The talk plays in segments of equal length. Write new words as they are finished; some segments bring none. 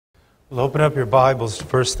Well, open up your Bibles to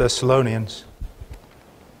 1 Thessalonians.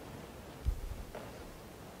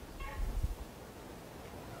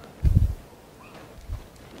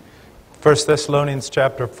 1 Thessalonians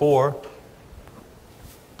chapter 4.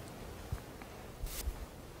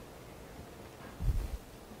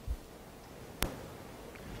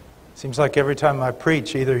 Seems like every time I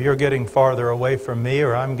preach, either you're getting farther away from me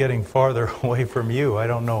or I'm getting farther away from you. I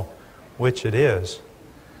don't know which it is.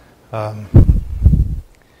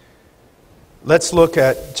 Let's look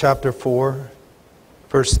at chapter 4,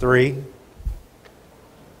 verse 3.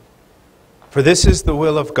 For this is the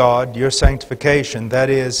will of God, your sanctification,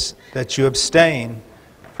 that is, that you abstain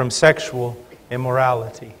from sexual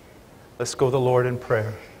immorality. Let's go to the Lord in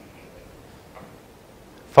prayer.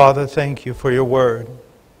 Father, thank you for your word,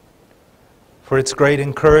 for its great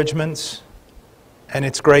encouragements and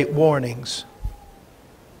its great warnings.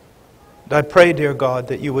 And I pray, dear God,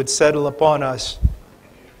 that you would settle upon us,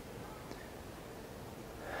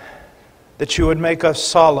 that you would make us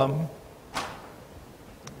solemn,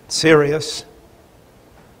 serious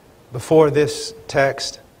before this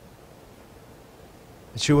text,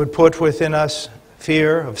 that you would put within us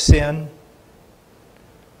fear of sin,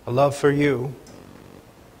 a love for you,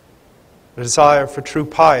 a desire for true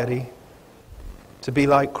piety, to be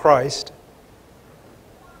like Christ.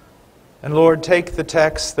 And Lord, take the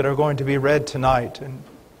texts that are going to be read tonight and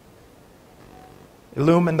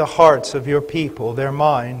illumine the hearts of your people, their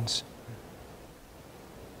minds,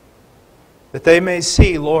 that they may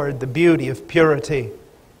see, Lord, the beauty of purity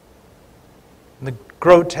and the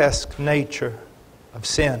grotesque nature of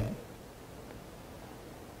sin.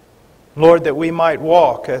 Lord, that we might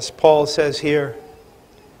walk, as Paul says here,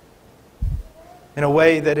 in a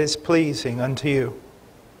way that is pleasing unto you.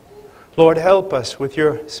 Lord, help us with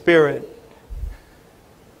your Spirit.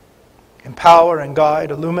 Empower and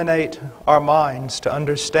guide, illuminate our minds to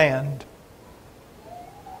understand.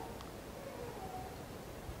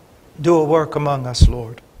 Do a work among us,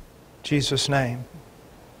 Lord. In Jesus' name,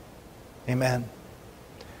 amen.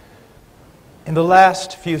 In the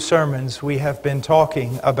last few sermons, we have been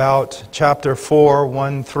talking about chapter 4,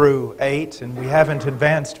 1 through 8, and we haven't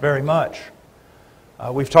advanced very much.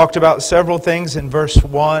 We've talked about several things in verse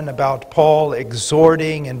 1 about Paul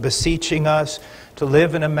exhorting and beseeching us to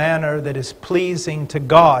live in a manner that is pleasing to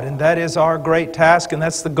God. And that is our great task, and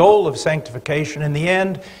that's the goal of sanctification. In the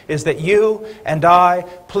end, is that you and I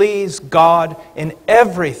please God in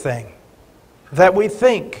everything that we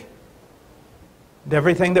think, and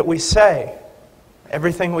everything that we say,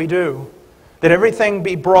 everything we do, that everything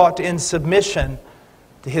be brought in submission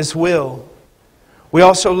to His will. We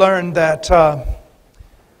also learned that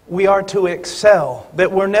we are to excel,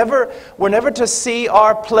 that we're never to see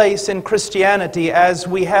our place in Christianity as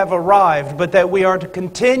we have arrived, but that we are to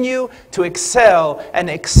continue to excel and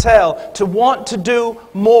excel, to want to do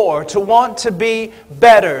more, to want to be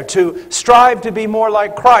better, to strive to be more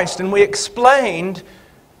like Christ. And we explained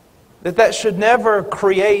that should never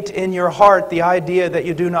create in your heart the idea that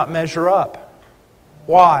you do not measure up.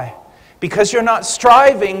 Why? Because you're not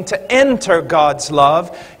striving to enter God's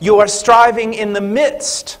love, you are striving in the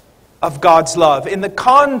midst of God's love, in the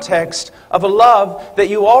context of a love that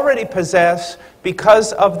you already possess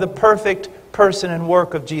because of the perfect person and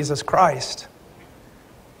work of Jesus Christ.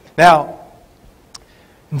 Now,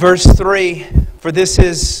 in verse 3, for this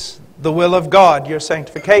is the will of God, your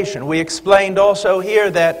sanctification. We explained also here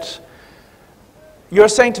that your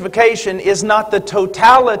sanctification is not the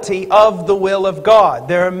totality of the will of God.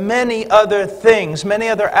 There are many other things, many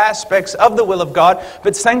other aspects of the will of God,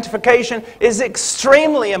 but sanctification is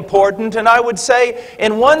extremely important, and I would say,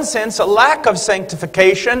 in one sense, a lack of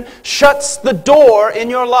sanctification shuts the door in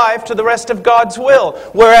your life to the rest of God's will,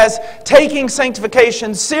 whereas taking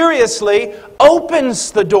sanctification seriously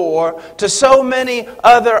opens the door to so many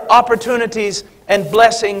other opportunities and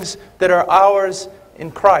blessings that are ours in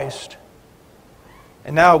Christ.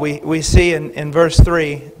 And now we see in verse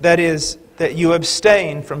 3, that is, that you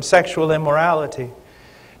abstain from sexual immorality.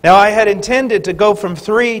 Now I had intended to go from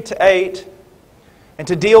 3 to 8 and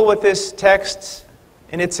to deal with this text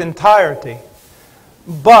in its entirety.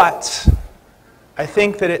 But I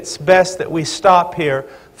think that it's best that we stop here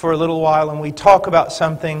for a little while and we talk about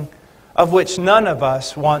something of which none of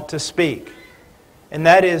us want to speak. And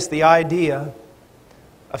that is the idea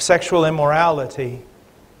of sexual immorality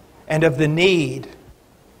and of the need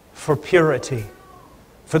for purity,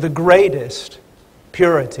 for the greatest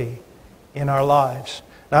purity in our lives.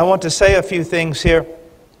 Now I want to say a few things here.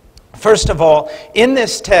 First of all, in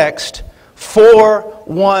this text,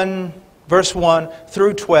 4:1 verse 1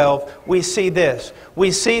 through 12, we see this.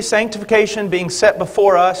 We see sanctification being set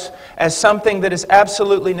before us as something that is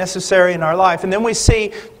absolutely necessary in our life. And then we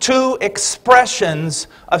see two expressions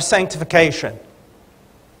of sanctification.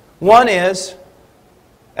 One is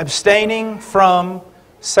abstaining from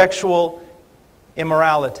sexual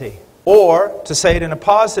immorality. Or, to say it in a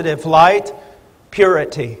positive light,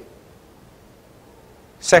 purity.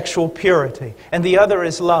 Sexual purity. And the other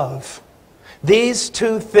is love. These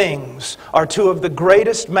two things are two of the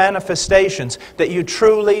greatest manifestations that you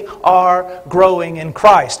truly are growing in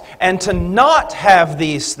Christ. And to not have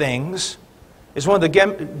these things is one of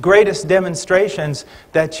the greatest demonstrations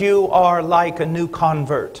that you are like a new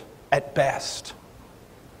convert at best.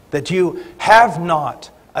 That you have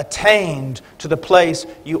not attained to the place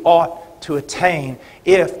you ought to attain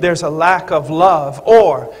if there's a lack of love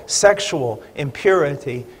or sexual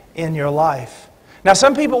impurity in your life. Now,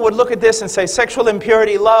 some people would look at this and say, sexual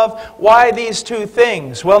impurity, love, why these two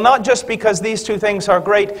things? Well, not just because these two things are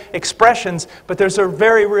great expressions, but there's a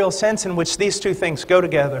very real sense in which these two things go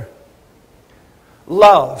together.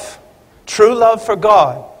 Love, true love for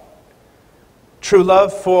God, true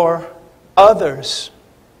love for others,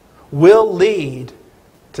 will lead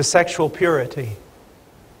to sexual purity.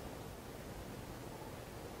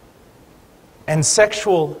 And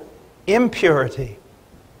sexual impurity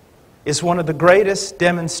is one of the greatest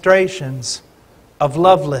demonstrations of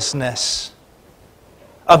lovelessness,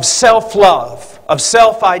 of self-love, of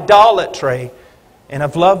self-idolatry, and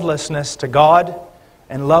of lovelessness to God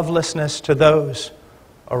and lovelessness to those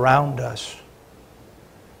around us.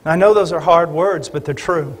 Now, I know those are hard words, but they're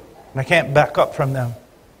true, and I can't back up from them.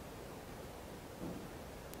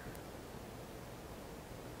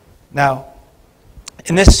 Now,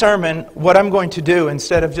 in this sermon, what I'm going to do,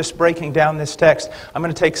 instead of just breaking down this text, I'm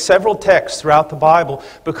going to take several texts throughout the Bible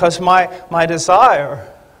because my desire,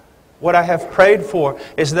 what I have prayed for,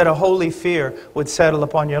 is that a holy fear would settle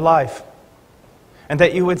upon your life. And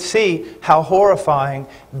that you would see how horrifying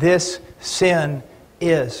this sin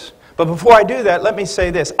is. But before I do that, let me say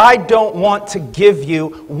this. I don't want to give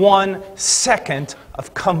you 1 second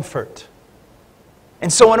of comfort.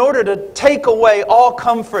 And so in order to take away all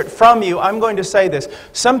comfort from you, I'm going to say this.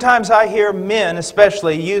 Sometimes I hear men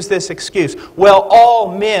especially use this excuse. Well,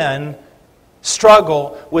 all men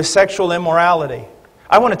struggle with sexual immorality.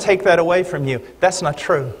 I want to take that away from you. That's not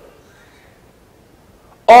true.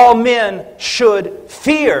 All men should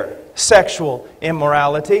fear sexual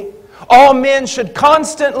immorality. All men should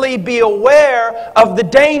constantly be aware of the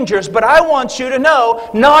dangers. But I want you to know,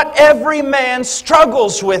 not every man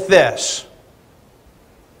struggles with this.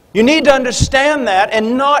 You need to understand that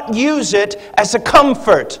and not use it as a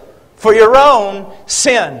comfort for your own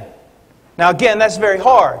sin. Now again, that's very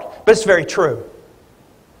hard, but it's very true.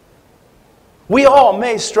 We all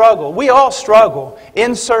may struggle. We all struggle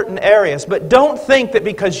in certain areas. But don't think that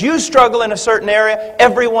because you struggle in a certain area,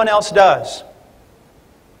 everyone else does.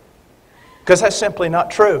 Because that's simply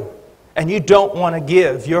not true. And you don't want to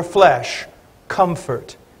give your flesh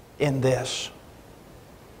comfort in this.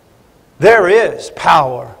 There is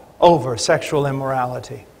power over sexual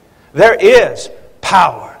immorality. There is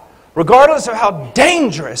power. Regardless of how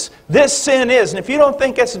dangerous this sin is. And if you don't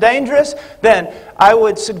think it's dangerous, then I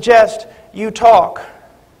would suggest you talk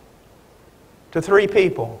to 3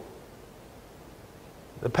 people.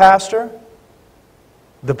 The pastor,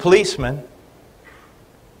 the policeman,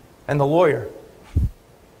 and the lawyer.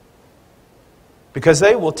 Because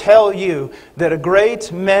they will tell you that a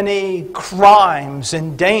great many crimes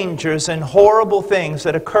and dangers and horrible things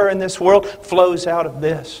that occur in this world flows out of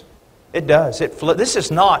this. It does. This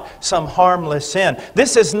is not some harmless sin.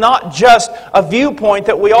 This is not just a viewpoint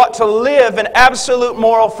that we ought to live in absolute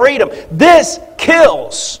moral freedom. This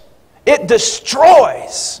kills. It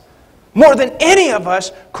destroys more than any of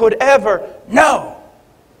us could ever know.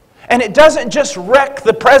 And it doesn't just wreck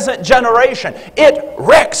the present generation. It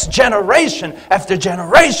wrecks generation after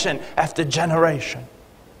generation after generation.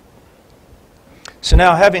 So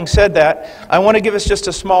now, having said that, I want to give us just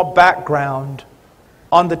a small background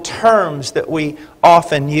on the terms that we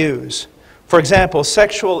often use. For example,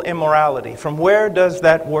 sexual immorality. From where does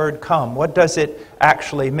that word come? What does it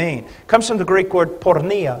actually mean? It comes from the Greek word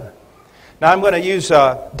porneia. Now I'm going to use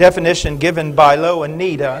a definition given by Lo and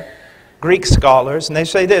Nida, Greek scholars, and they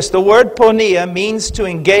say this: the word porneia means to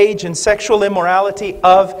engage in sexual immorality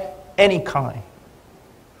of any kind.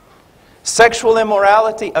 Sexual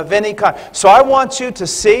immorality of any kind. So I want you to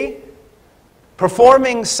see,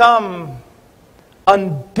 performing some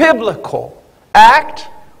unbiblical act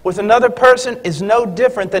with another person is no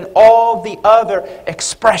different than all the other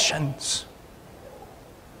expressions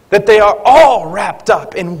That they are all wrapped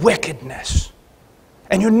up in wickedness.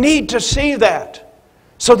 And you need to see that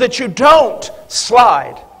so that you don't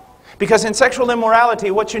slide. Because in sexual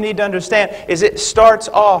immorality, what you need to understand is it starts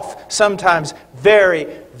off sometimes very,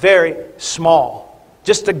 very small.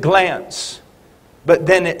 Just a glance. But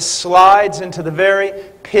then it slides into the very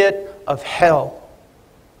pit of hell.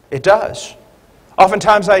 It does.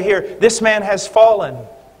 Oftentimes I hear, this man has fallen.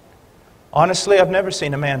 Honestly, I've never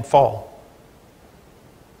seen a man fall.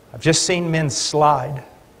 I've just seen men slide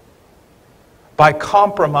by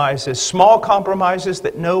compromises, small compromises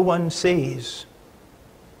that no one sees.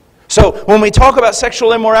 So when we talk about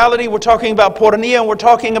sexual immorality, we're talking about porneia, and we're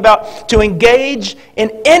talking about to engage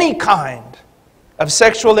in any kind of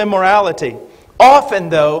sexual immorality. Often,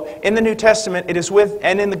 though, in the New Testament, it is with,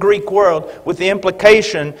 and in the Greek world, with the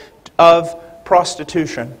implication of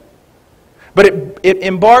prostitution. But it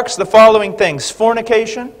embarks the following things: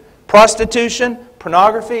 fornication, prostitution,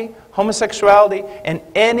 pornography, homosexuality, and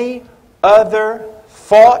any other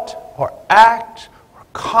thought or act or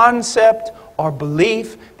concept or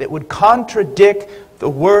belief that would contradict the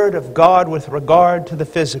Word of God with regard to the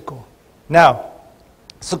physical. Now,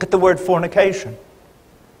 let's look at the word fornication.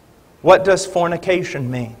 What does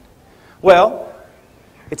fornication mean? Well,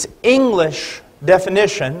 its English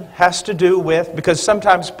definition has to do with, because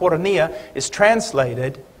sometimes porneia is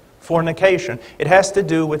translated fornication. It has to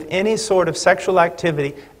do with any sort of sexual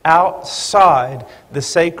activity outside the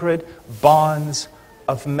sacred bonds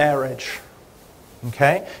of marriage.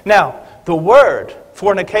 Okay? Now, the word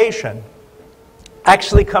fornication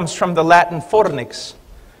actually comes from the Latin fornix.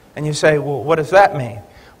 And you say, well, what does that mean?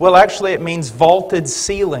 Well, actually it means vaulted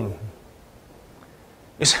ceiling.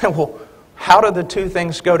 You say, well, how do the two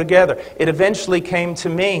things go together? It eventually came to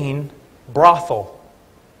mean brothel.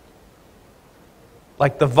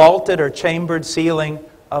 Like the vaulted or chambered ceiling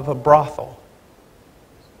of a brothel.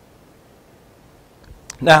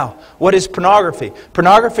 Now, what is pornography?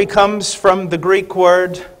 Pornography comes from the Greek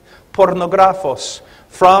word pornographos,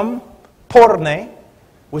 from porne,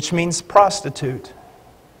 which means prostitute,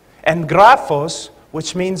 and graphos,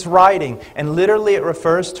 which means writing. And literally it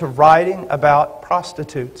refers to writing about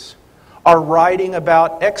prostitutes, or writing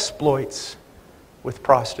about exploits with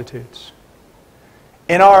prostitutes.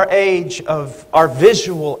 In our age of our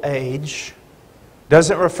visual age,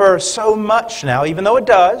 doesn't refer so much now, even though it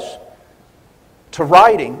does, to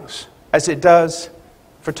writings as it does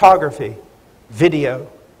photography, video,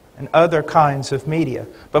 and other kinds of media.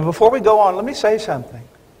 But before we go on, let me say something.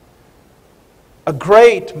 A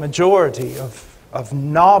great majority of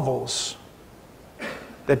novels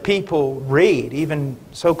that people read, even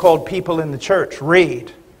so-called people in the church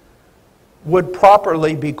read, would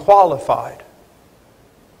properly be qualified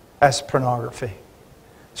as pornography.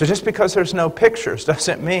 So just because there's no pictures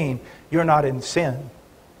doesn't mean you're not in sin.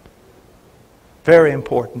 Very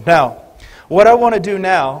important. Now, what I want to do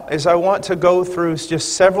now is I want to go through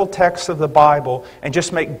just several texts of the Bible and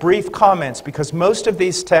just make brief comments, because most of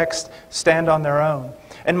these texts stand on their own.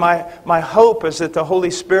 And my hope is that the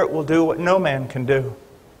Holy Spirit will do what no man can do.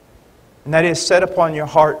 And that is set upon your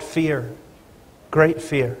heart fear, great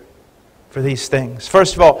fear for these things.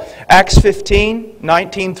 First of all, Acts 15,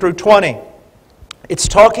 19 through 20. It's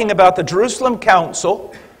talking about the Jerusalem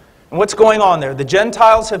Council. And what's going on there? The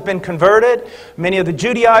Gentiles have been converted. Many of the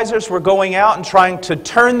Judaizers were going out and trying to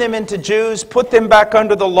turn them into Jews, put them back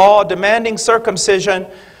under the law, demanding circumcision.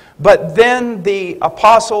 But then the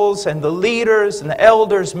apostles and the leaders and the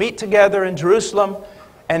elders meet together in Jerusalem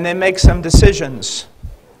and they make some decisions.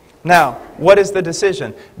 Now, what is the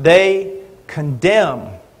decision? They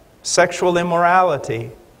condemn sexual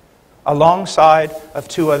immorality alongside of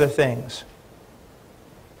two other things: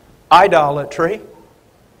 idolatry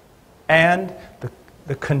and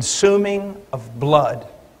the consuming of blood.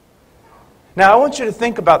 Now, I want you to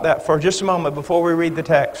think about that for just a moment before we read the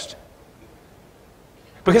text.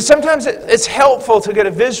 Because sometimes it's helpful to get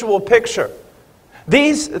a visual picture.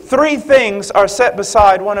 These three things are set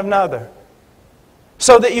beside one another,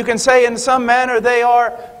 so that you can say in some manner they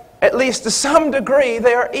are, at least to some degree,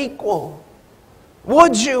 they are equal.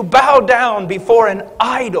 Would you bow down before an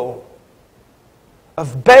idol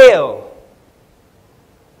of Baal?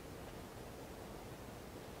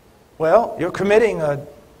 Well, you're committing an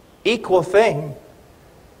equal thing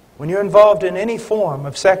when you're involved in any form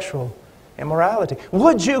of sexual immorality.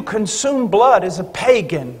 Would you consume blood as a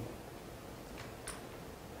pagan?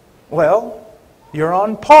 Well, you're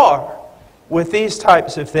on par with these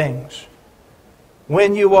types of things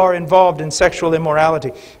when you are involved in sexual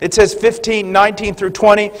immorality. It says 15, 19 through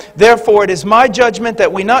 20, "Therefore it is my judgment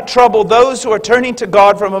that we not trouble those who are turning to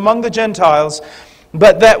God from among the Gentiles,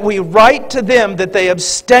 but that we write to them that they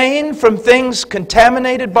abstain from things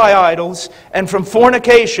contaminated by idols, and from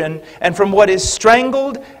fornication, and from what is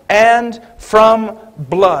strangled, and from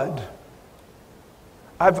blood.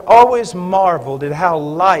 I've always marveled at how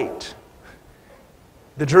light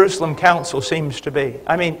the Jerusalem Council seems to be.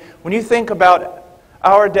 I mean, when you think about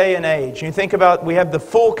our day and age, you think about, we have the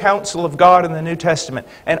full counsel of God in the New Testament,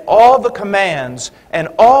 and all the commands and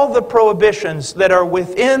all the prohibitions that are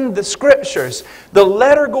within the Scriptures. The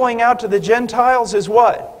letter going out to the Gentiles is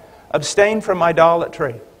what? Abstain from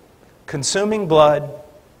idolatry, consuming blood,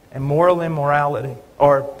 and moral immorality,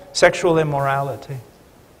 or sexual immorality.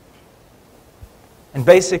 And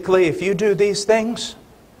basically, if you do these things,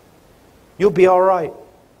 you'll be all right.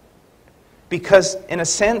 Because in a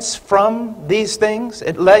sense, from these things,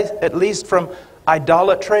 at least from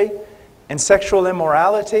idolatry and sexual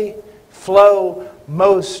immorality, flow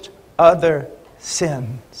most other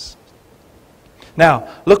sins. Now,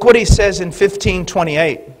 look what he says in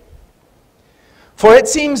 15:28. For it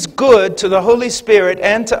seems good to the Holy Spirit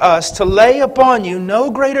and to us to lay upon you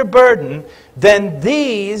no greater burden than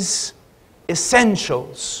these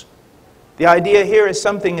essentials. The idea here is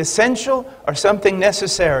something essential or something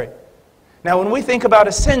necessary. Now, when we think about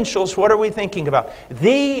essentials, what are we thinking about?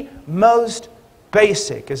 The most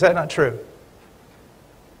basic. Is that not true?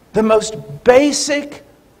 The most basic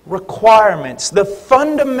requirements, the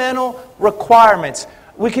fundamental requirements.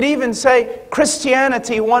 We could even say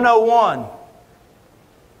Christianity 101.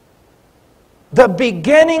 The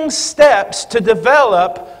beginning steps to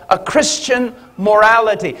develop a Christian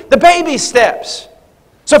morality. The baby steps.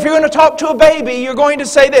 So if you're going to talk to a baby, you're going to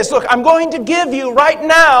say this. Look, I'm going to give you right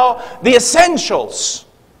now the essentials.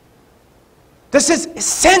 This is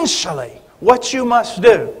essentially what you must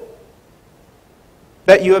do.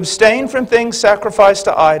 That you abstain from things sacrificed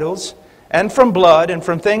to idols, and from blood, and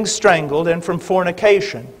from things strangled, and from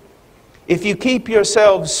fornication. If you keep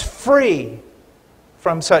yourselves free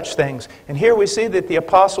from such things. And here we see that the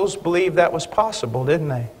apostles believed that was possible, didn't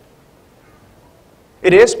they?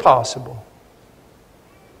 It is possible.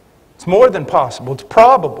 It's more than possible. It's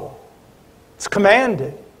probable. It's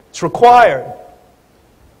commanded. It's required.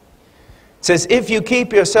 It says, if you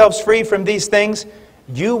keep yourselves free from these things,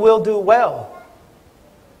 you will do well.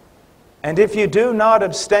 And if you do not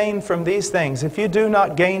abstain from these things, if you do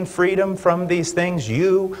not gain freedom from these things,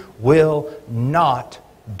 you will not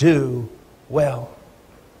do well.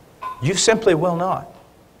 You simply will not.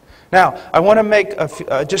 Now, I want to make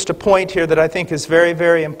just a point here that I think is very,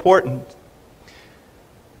 very important.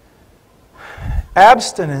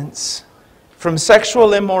 Abstinence from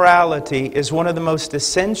sexual immorality is one of the most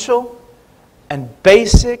essential and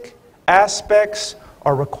basic aspects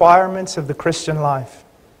or requirements of the Christian life.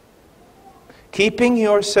 Keeping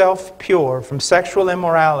yourself pure from sexual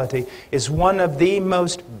immorality is one of the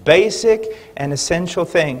most basic and essential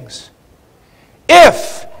things.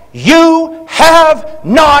 If you have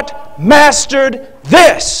not mastered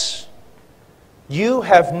this, you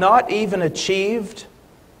have not even achieved,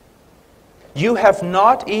 you have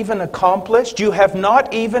not even accomplished, you have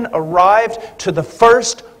not even arrived to the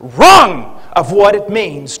first rung of what it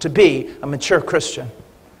means to be a mature Christian.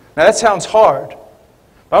 Now that sounds hard.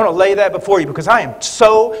 I want to lay that before you because I am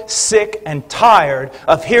so sick and tired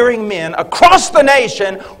of hearing men across the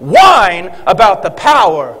nation whine about the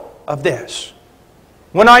power of this,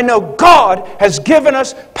 when I know God has given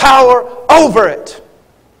us power over it.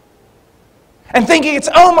 And thinking it's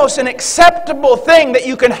almost an acceptable thing that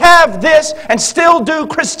you can have this and still do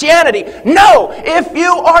Christianity. No, if you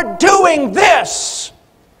are doing this,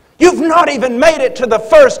 you've not even made it to the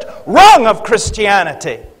first rung of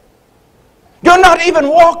Christianity. You're not even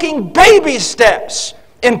walking baby steps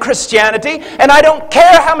in Christianity. And I don't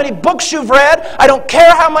care how many books you've read. I don't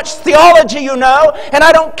care how much theology you know. And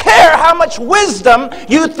I don't care how much wisdom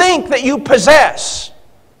you think that you possess.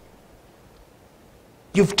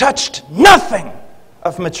 You've touched nothing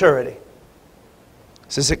of maturity.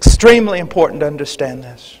 This is extremely important to understand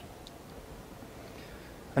this.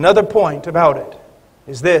 Another point about it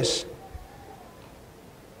is this.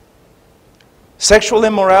 Sexual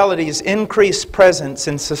immorality's increased presence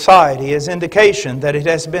in society is indication that it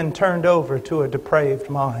has been turned over to a depraved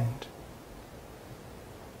mind.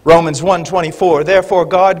 Romans 1:24, therefore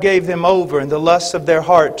God gave them over in the lusts of their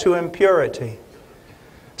heart to impurity,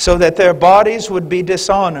 so that their bodies would be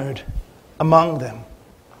dishonored among them.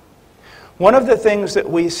 One of the things that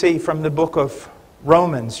we see from the book of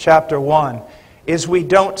Romans, chapter 1, is we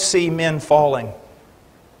don't see men falling.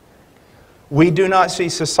 We do not see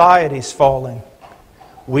societies falling.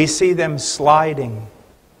 We see them sliding.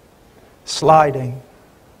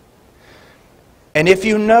 And if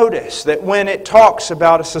you notice that when it talks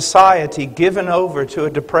about a society given over to a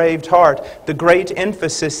depraved heart, the great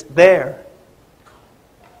emphasis there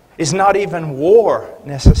is not even war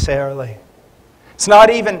necessarily. It's not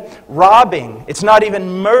even robbing. It's not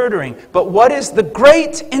even murdering. But what is the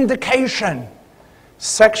great indication?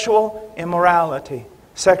 Sexual immorality,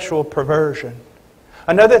 sexual perversion.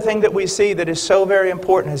 Another thing that we see that is so very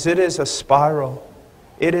important is it is a spiral.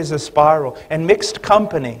 It is a spiral. And mixed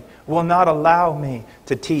company will not allow me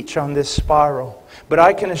to teach on this spiral. But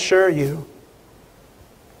I can assure you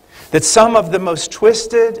that some of the most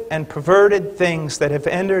twisted and perverted things that have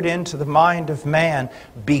entered into the mind of man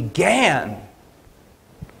began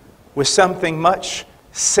with something much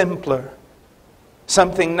simpler,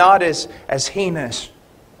 something not as heinous.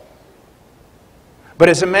 But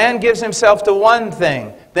as a man gives himself to one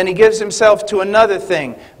thing, then he gives himself to another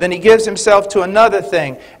thing, then he gives himself to another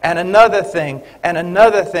thing, and another thing, and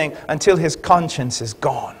another thing, until his conscience is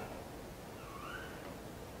gone.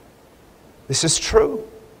 This is true.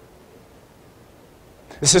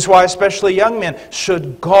 This is why especially young men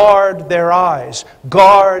should guard their eyes,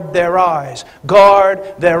 guard their eyes,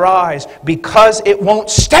 guard their eyes, because it won't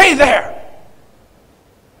stay there.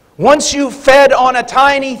 Once you've fed on a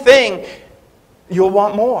tiny thing, you'll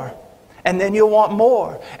want more. And then you'll want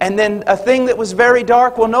more. And then a thing that was very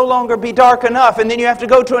dark will no longer be dark enough. And then you have to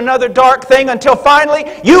go to another dark thing until finally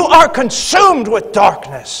you are consumed with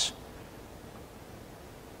darkness.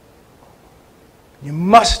 You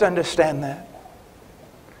must understand that.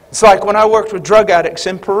 It's like when I worked with drug addicts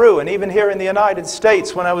in Peru and even here in the United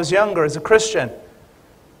States when I was younger as a Christian.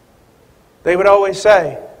 They would always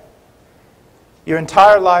say, your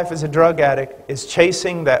entire life as a drug addict is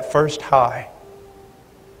chasing that first high.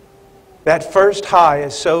 That first high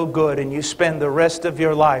is so good and you spend the rest of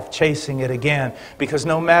your life chasing it again. Because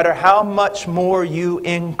no matter how much more you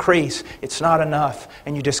increase, it's not enough.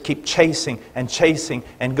 And you just keep chasing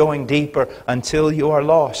and going deeper until you are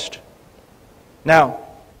lost. Now,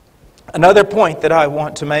 another point that I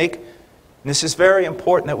want to make, and this is very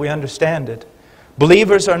important that we understand it.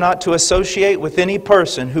 Believers are not to associate with any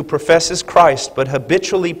person who professes Christ but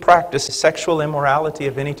habitually practices sexual immorality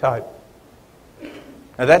of any type.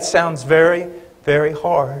 Now that sounds very, very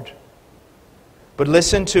hard. But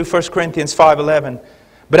listen to 1 Corinthians 5:11.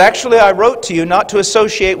 But actually I wrote to you not to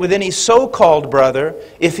associate with any so-called brother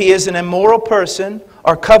if he is an immoral person,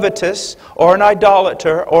 or covetous, or an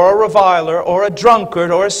idolater, or a reviler, or a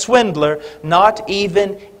drunkard, or a swindler, not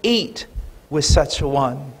even eat with such a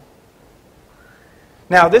one.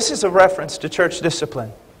 Now this is a reference to church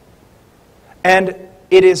discipline. And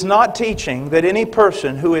it is not teaching that any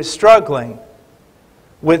person who is struggling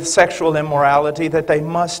with sexual immorality that they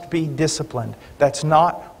must be disciplined. That's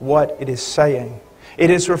not what it is saying.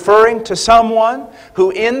 It is referring to someone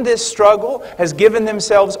who in this struggle has given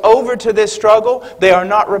themselves over to this struggle. They are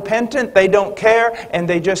not repentant, they don't care, and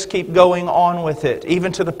they just keep going on with it,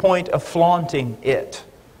 even to the point of flaunting it.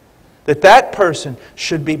 That person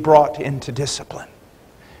should be brought into discipline.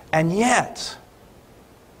 And yet,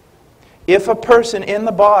 if a person in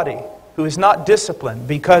the body who is not disciplined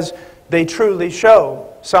because they truly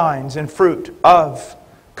show signs and fruit of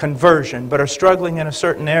conversion, but are struggling in a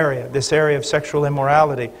certain area, this area of sexual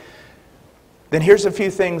immorality, then here's a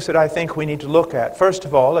few things that I think we need to look at. First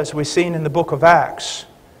of all, as we've seen in the book of Acts,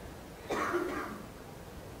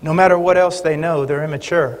 no matter what else they know, they're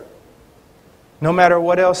immature. No matter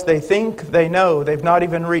what else they think they know, they've not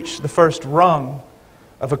even reached the first rung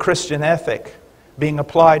of a Christian ethic being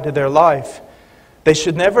applied to their life. They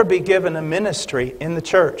should never be given a ministry in the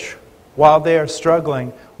church while they are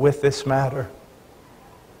struggling with this matter.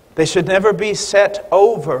 They should never be set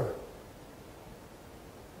over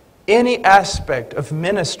any aspect of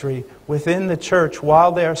ministry within the church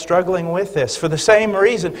while they are struggling with this. For the same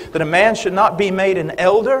reason that a man should not be made an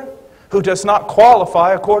elder who does not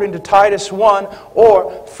qualify according to Titus 1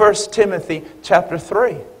 or 1 Timothy chapter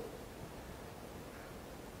 3.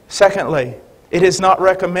 Secondly, it is not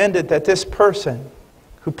recommended that this person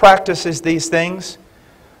who practices these things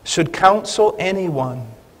should counsel anyone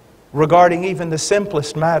regarding even the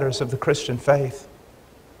simplest matters of the Christian faith.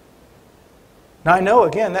 Now I know,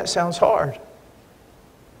 again, that sounds hard.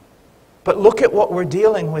 But look at what we're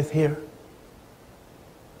dealing with here.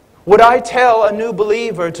 Would I tell a new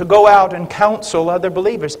believer to go out and counsel other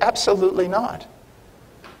believers? Absolutely not.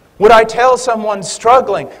 Would I tell someone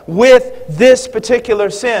struggling with this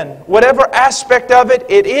particular sin, whatever aspect of it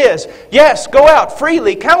it is, yes, go out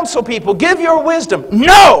freely, counsel people, give your wisdom?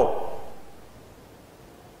 No!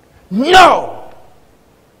 No!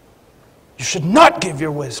 You should not give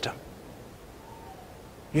your wisdom.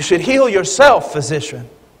 You should heal yourself, physician.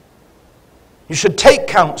 You should take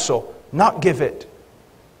counsel, not give it.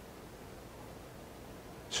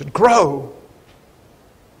 You should grow.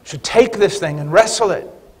 You should take this thing and wrestle it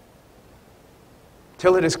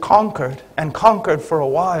till it is conquered, and conquered for a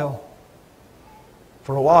while.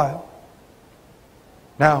 For a while.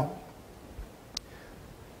 Now,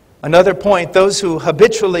 another point, those who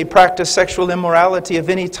habitually practice sexual immorality of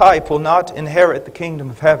any type will not inherit the kingdom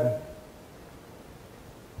of heaven.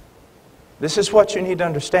 This is what you need to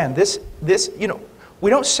understand. We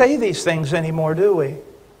don't say these things anymore, do we?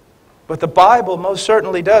 But the Bible most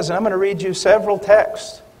certainly does. And I'm going to read you several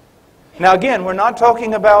texts. Now again, we're not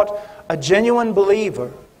talking about a genuine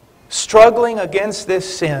believer struggling against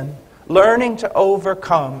this sin, learning to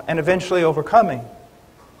overcome, and eventually overcoming.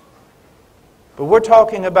 But we're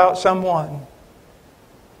talking about someone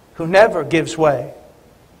who never gives way,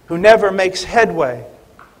 who never makes headway,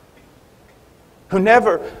 who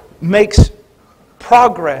never makes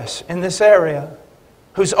progress in this area,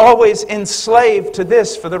 who's always enslaved to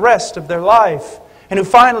this for the rest of their life, and who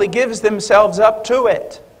finally gives themselves up to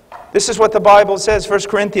it. This is what the Bible says, 1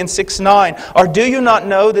 Corinthians 6:9. Or do you not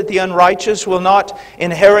know that the unrighteous will not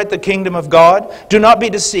inherit the kingdom of God? Do not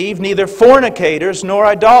be deceived, neither fornicators, nor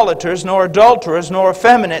idolaters, nor adulterers, nor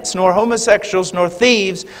effeminates, nor homosexuals, nor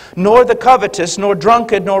thieves, nor the covetous, nor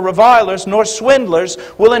drunkard, nor revilers, nor swindlers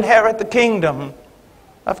will inherit the kingdom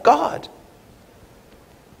of God.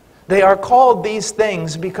 They are called these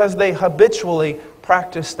things because they habitually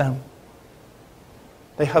practice them.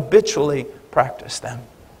 They habitually practice them.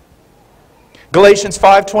 Galatians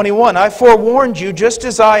 5:21, I forewarned you, just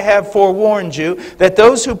as I have forewarned you, that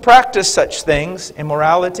those who practice such things,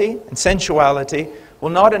 immorality and sensuality,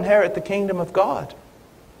 will not inherit the kingdom of God.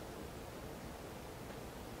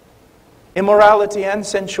 Immorality and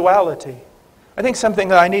sensuality. I think something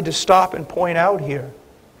that I need to stop and point out here.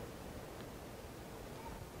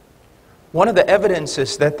 One of the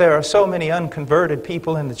evidences that there are so many unconverted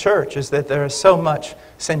people in the church is that there is so much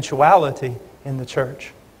sensuality in the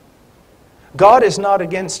church. God is not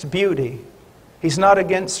against beauty. He's not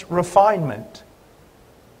against refinement.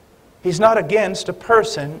 He's not against a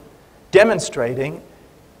person demonstrating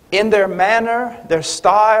in their manner, their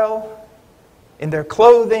style, in their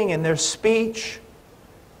clothing, in their speech,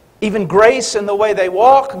 even grace in the way they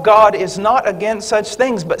walk. God is not against such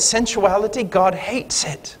things. But sensuality, God hates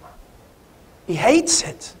it. He hates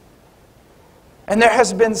it. And there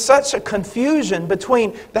has been such a confusion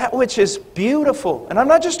between that which is beautiful, and I'm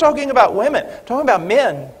not just talking about women, I'm talking about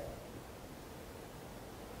men,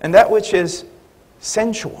 and that which is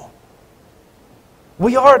sensual.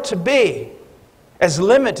 We are to be, as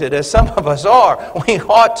limited as some of us are, we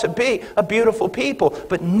ought to be a beautiful people,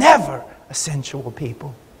 but never a sensual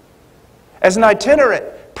people. As an itinerant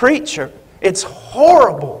preacher, it's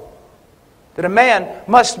horrible that a man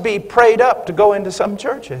must be prayed up to go into some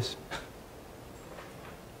churches.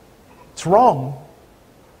 It's wrong.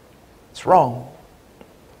 It's wrong.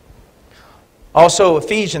 Also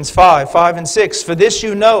Ephesians 5 and 6. For this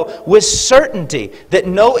you know with certainty that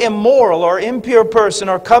no immoral or impure person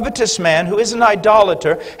or covetous man who is an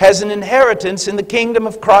idolater has an inheritance in the kingdom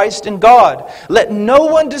of Christ and God. Let no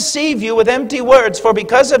one deceive you with empty words, for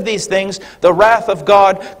because of these things the wrath of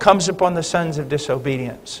God comes upon the sons of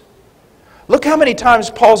disobedience. Look how many times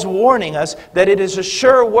Paul's warning us that it is a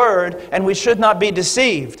sure word and we should not be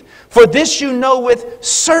deceived. For this you know with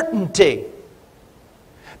certainty,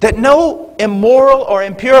 that no immoral or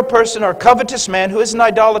impure person or covetous man who is an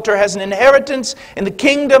idolater has an inheritance in the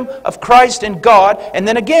kingdom of Christ and God. And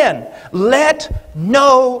then again, let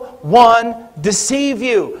no one deceive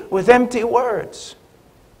you with empty words.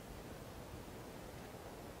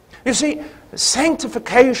 You see,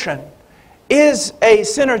 sanctification is a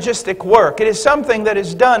synergistic work. It is something that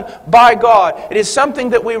is done by God. It is something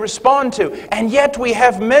that we respond to. And yet we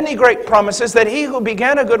have many great promises that He who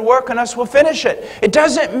began a good work in us will finish it. It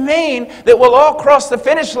doesn't mean that we'll all cross the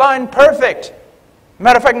finish line perfect.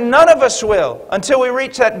 Matter of fact, none of us will until we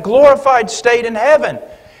reach that glorified state in heaven.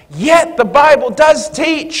 Yet the Bible does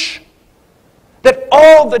teach that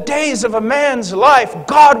all the days of a man's life,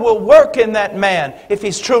 God will work in that man if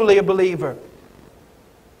he's truly a believer.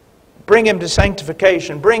 Bring him to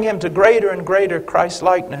sanctification. Bring him to greater and greater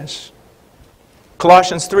Christ-likeness.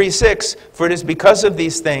 Colossians 3:6, for it is because of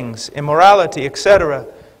these things, immorality, etc.,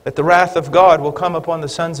 that the wrath of God will come upon the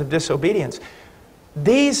sons of disobedience.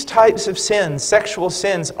 These types of sins, sexual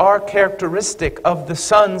sins, are characteristic of the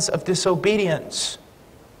sons of disobedience.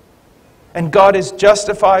 And God is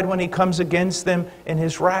justified when He comes against them in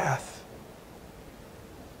His wrath.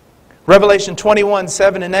 Revelation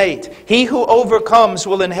 21:7 and 8. He who overcomes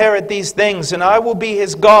will inherit these things, and I will be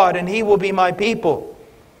his God, and he will be my people.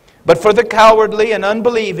 But for the cowardly and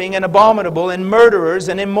unbelieving and abominable and murderers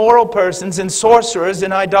and immoral persons and sorcerers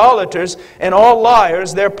and idolaters and all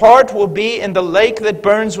liars, their part will be in the lake that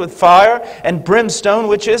burns with fire and brimstone,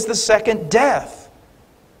 which is the second death.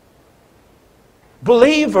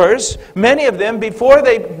 Believers, many of them before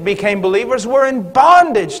they became believers, were in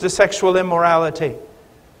bondage to sexual immorality.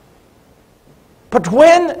 But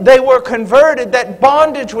when they were converted, that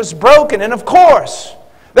bondage was broken. And of course,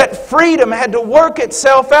 that freedom had to work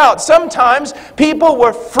itself out. Sometimes people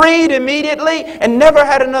were freed immediately and never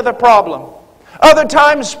had another problem. Other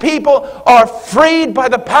times people are freed by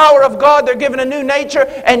the power of God. They're given a new nature,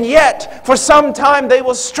 and yet for some time they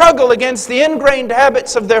will struggle against the ingrained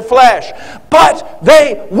habits of their flesh. But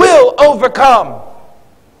they will overcome.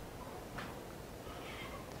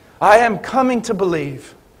 I am coming to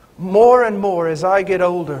believe more and more as I get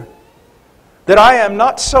older that I am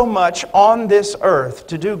not so much on this earth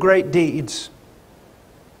to do great deeds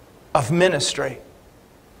of ministry,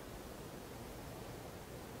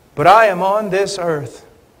 but I am on this earth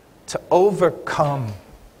to overcome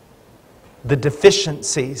the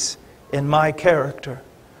deficiencies in my character.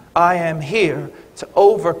 I am here to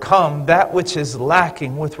overcome that which is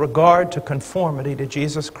lacking with regard to conformity to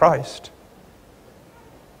Jesus Christ.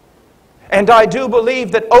 And I do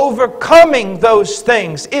believe that overcoming those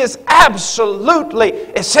things is absolutely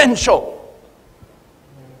essential.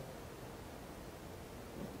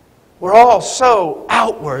 We're all so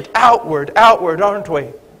outward, aren't we?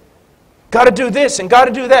 Got to do this and got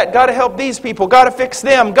to do that. Got to help these people. Got to fix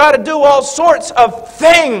them. Got to do all sorts of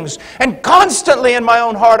things. And constantly in my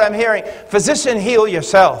own heart I'm hearing, physician, heal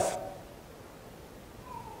yourself.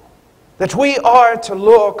 That we are to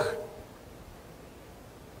look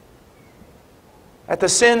at the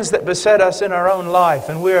sins that beset us in our own life,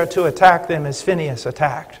 and we are to attack them as Phineas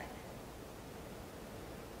attacked.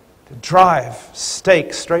 To drive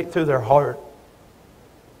stakes straight through their heart.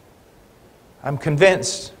 I'm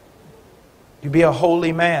convinced you be a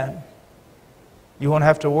holy man, you won't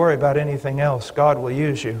have to worry about anything else. God will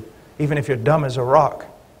use you. Even if you're dumb as a rock,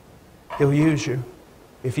 He'll use you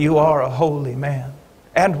if you are a holy man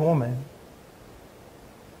and woman.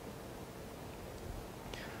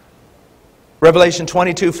 Revelation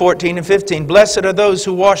 22:14 and 15. Blessed are those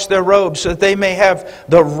who wash their robes, so that they may have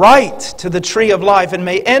the right to the tree of life and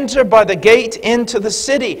may enter by the gate into the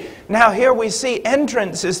city. Now here we see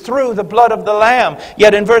entrance is through the blood of the Lamb.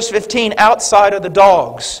 Yet in verse 15, outside are the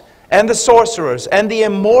dogs and the sorcerers and the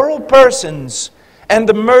immoral persons and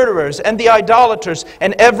the murderers and the idolaters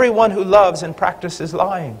and everyone who loves and practices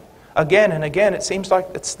lying. Again and again it seems like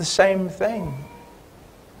it's the same thing.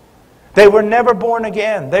 They were never born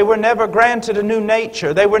again. They were never granted a new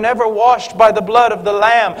nature. They were never washed by the blood of the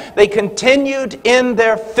Lamb. They continued in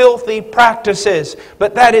their filthy practices.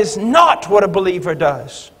 But that is not what a believer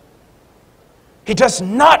does. He does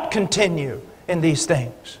not continue in these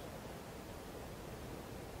things.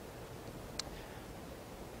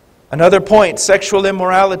 Another point, sexual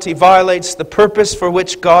immorality violates the purpose for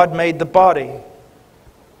which God made the body.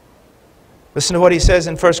 Listen to what he says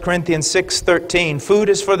in 1 Corinthians 6:13. Food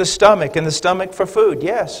is for the stomach, and the stomach for food.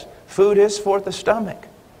 Yes, food is for the stomach.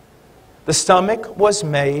 The stomach was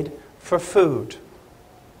made for food.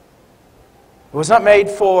 It was not made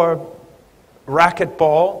for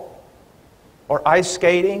racquetball or ice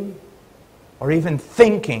skating or even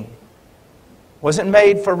thinking. It wasn't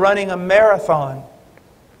made for running a marathon.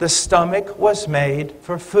 The stomach was made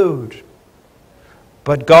for food.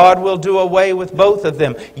 But God will do away with both of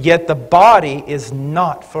them. Yet the body is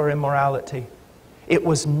not for immorality. It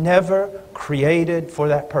was never created for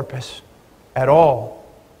that purpose at all.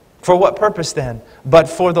 For what purpose then? But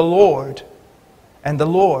for the Lord. And the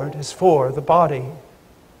Lord is for the body.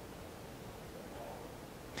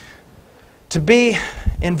 To be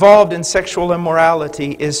involved in sexual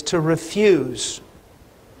immorality is to refuse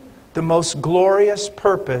the most glorious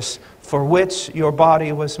purpose for which your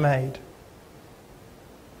body was made.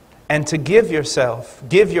 And to give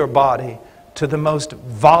your body to the most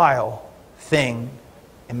vile thing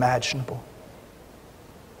imaginable.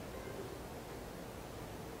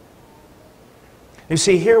 You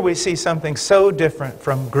see, here we see something so different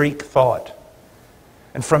from Greek thought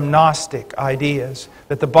and from Gnostic ideas,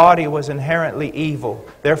 that the body was inherently evil.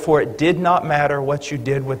 Therefore, it did not matter what you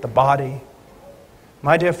did with the body.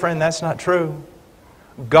 My dear friend, that's not true.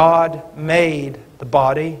 God made the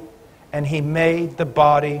body, and He made the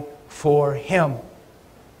body for Him.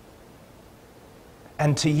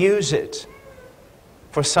 And to use it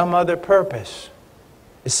for some other purpose,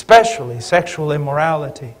 especially sexual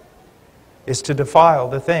immorality, is to defile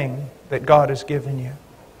the thing that God has given you.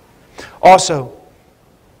 Also,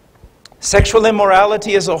 Sexual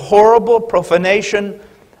immorality is a horrible profanation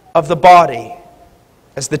of the body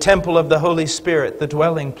as the temple of the Holy Spirit, the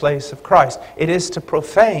dwelling place of Christ. It is to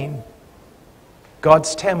profane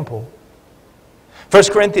God's temple.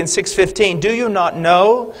 1 Corinthians 6:15, do you not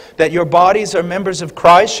know that your bodies are members of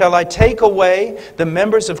Christ? Shall I take away the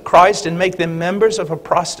members of Christ and make them members of a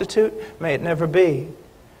prostitute? May it never be.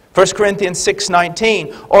 1 Corinthians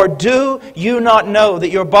 6:19, or do you not know that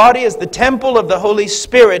your body is the temple of the Holy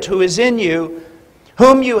Spirit who is in you,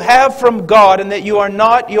 whom you have from God, and that you are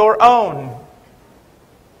not your own?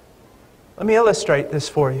 Let me illustrate this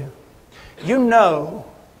for you. You know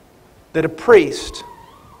that a priest,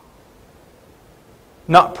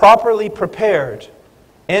 not properly prepared,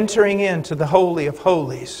 entering into the Holy of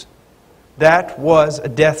Holies, that was a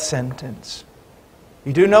death sentence.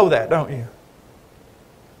 You do know that, don't you?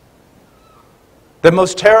 The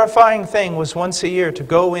most terrifying thing was once a year to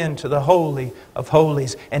go into the Holy of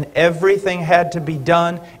Holies, and everything had to be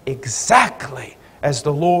done exactly as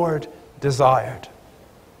the Lord desired.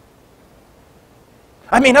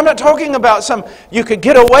 I mean, I'm not talking about you could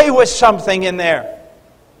get away with something in there.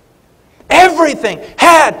 Everything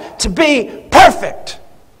had to be perfect.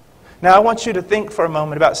 Now I want you to think for a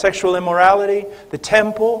moment about sexual immorality, the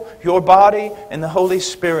temple, your body, and the Holy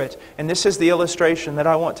Spirit. And this is the illustration that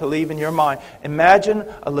I want to leave in your mind. Imagine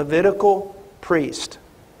a Levitical priest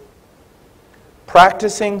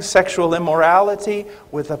practicing sexual immorality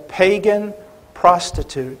with a pagan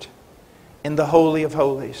prostitute in the Holy of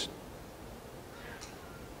Holies.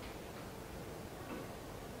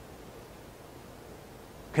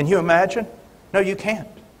 Can you imagine? No, you can't.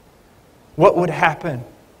 What would happen?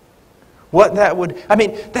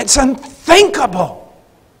 That's unthinkable.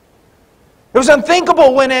 It was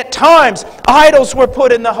unthinkable when at times idols were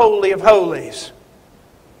put in the Holy of Holies.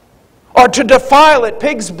 Or to defile it,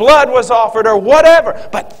 pig's blood was offered or whatever.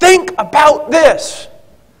 But think about this.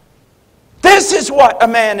 This is what a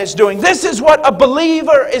man is doing. This is what a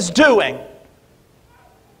believer is doing.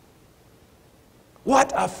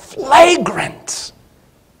 What a flagrant,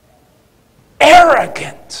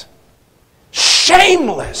 arrogant,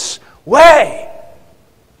 shameless way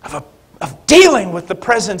of dealing with the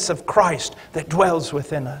presence of Christ that dwells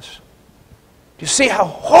within us. Do you see how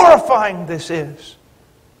horrifying this is?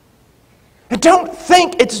 And don't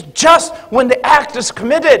think it's just when the act is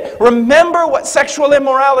committed. Remember what sexual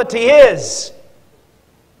immorality is.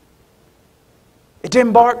 It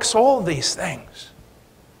embarks all these things.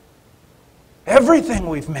 Everything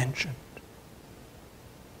we've mentioned.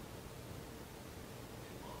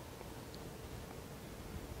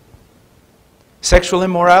 Sexual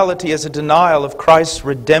immorality is a denial of Christ's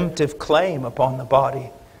redemptive claim upon the body.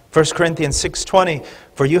 1 Corinthians 6:20,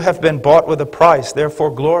 for you have been bought with a price, therefore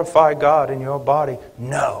glorify God in your body.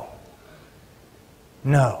 No.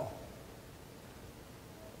 No.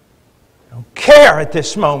 I don't care at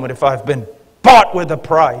this moment if I've been bought with a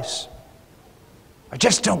price. I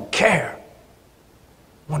just don't care.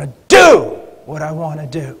 I want to do what I want to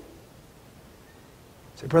do.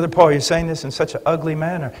 Say, Brother Paul, you're saying this in such an ugly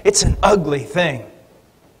manner. It's an ugly thing.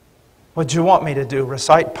 What do you want me to do?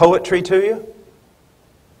 Recite poetry to you?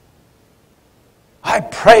 I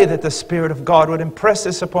pray that the Spirit of God would impress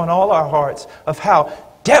this upon all our hearts of how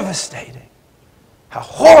devastating, how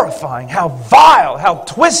horrifying, how vile, how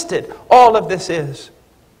twisted all of this is.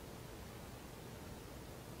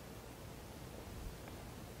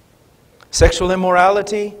 Sexual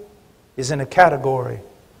immorality is in a category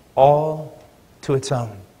all to its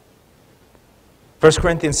own. 1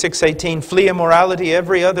 Corinthians 6:18, flee immorality.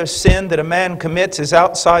 Every other sin that a man commits is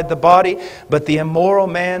outside the body, but the immoral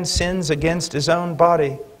man sins against his own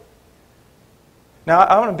body. Now,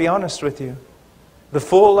 I want to be honest with you. The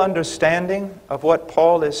full understanding of what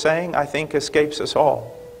Paul is saying, I think, escapes us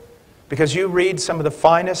all. Because you read some of the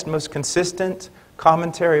finest, most consistent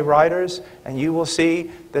commentary writers, and you will see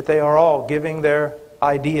that they are all giving their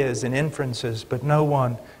ideas and inferences, but no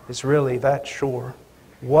one is really that sure.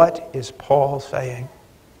 What is Paul saying?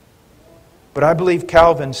 But I believe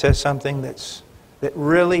Calvin says something that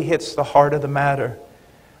really hits the heart of the matter.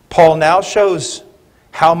 Paul now shows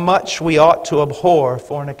how much we ought to abhor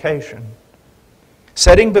fornication,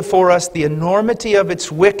 setting before us the enormity of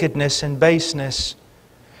its wickedness and baseness.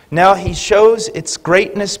 Now he shows its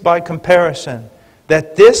greatness by comparison,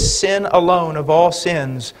 that this sin alone of all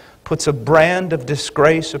sins puts a brand of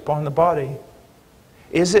disgrace upon the body.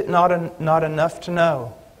 Is it not enough to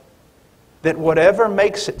know that whatever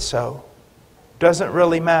makes it so doesn't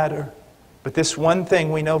really matter? But this one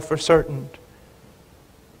thing we know for certain,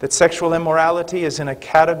 that sexual immorality is in a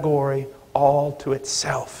category all to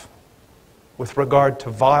itself with regard to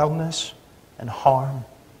vileness and harm.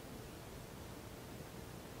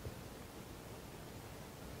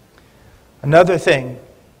 Another thing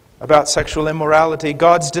about sexual immorality,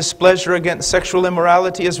 God's displeasure against sexual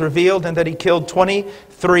immorality is revealed in that He killed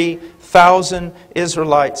 23,000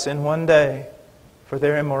 Israelites in one day for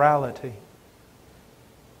their immorality.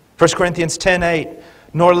 1 Corinthians 10:8,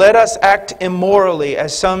 nor let us act immorally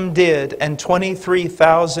as some did, and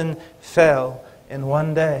 23,000 fell in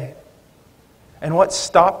one day. And what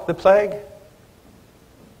stopped the plague?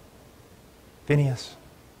 Phineas,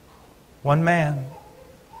 one man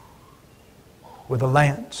with a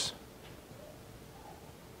lance.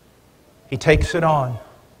 He takes it on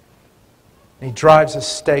and he drives a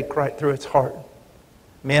stake right through its heart.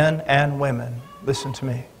 Men and women, listen to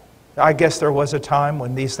me. I guess there was a time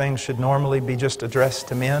when these things should normally be just addressed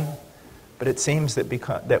to men, but it seems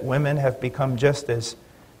that women have become just as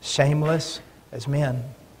shameless as men.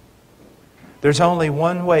 There's only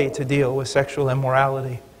one way to deal with sexual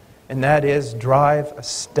immorality, and that is drive a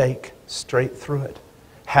stake straight through it.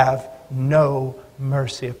 Have no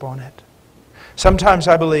mercy upon it. Sometimes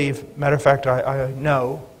I believe, matter of fact, I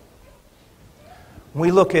know,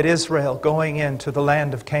 we look at Israel going into the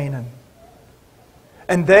land of Canaan,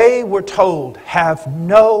 and they were told, have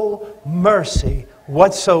no mercy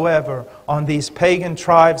whatsoever on these pagan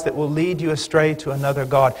tribes that will lead you astray to another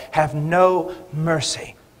god. Have no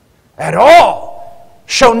mercy at all.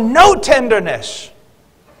 Show no tenderness.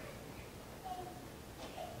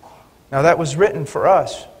 Now that was written for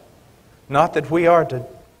us. Not that we are to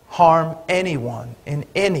harm anyone in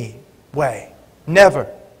any way. Never.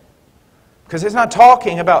 Because it's not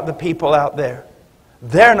talking about the people out there.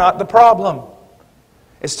 They're not the problem.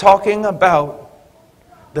 It's talking about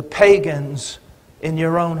the pagans in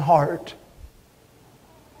your own heart.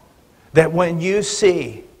 That when you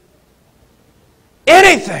see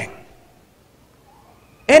anything,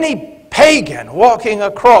 any pagan walking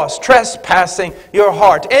across, trespassing your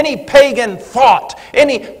heart, any pagan thought,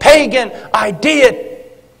 any pagan idea,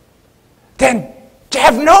 then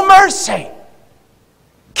have no mercy.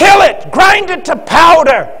 Kill it, grind it to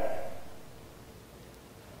powder.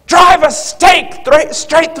 Drive a stake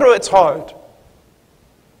straight through its heart.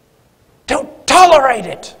 Don't tolerate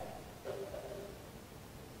it.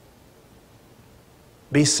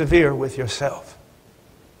 Be severe with yourself.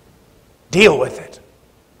 Deal with it.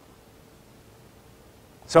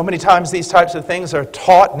 So many times these types of things are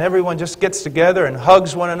taught and everyone just gets together and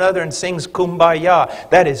hugs one another and sings Kumbaya.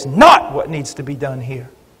 That is not what needs to be done here.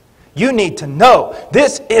 You need to know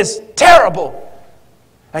this is terrible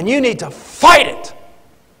and you need to fight it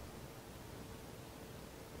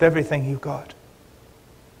with everything you've got.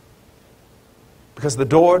 Because the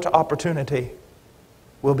door to opportunity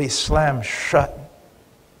will be slammed shut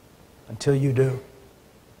until you do.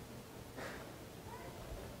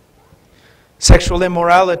 Sexual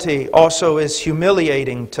immorality also is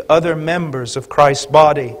humiliating to other members of Christ's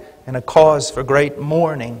body and a cause for great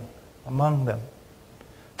mourning among them.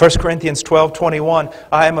 1 Corinthians 12:21,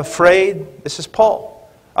 I am afraid, this is Paul,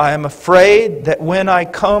 I am afraid that when I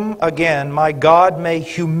come again, my God may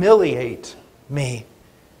humiliate me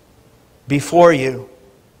before you,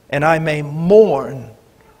 and I may mourn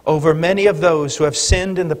over many of those who have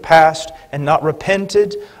sinned in the past and not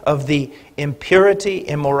repented of the impurity,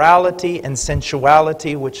 immorality, and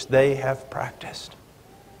sensuality which they have practiced.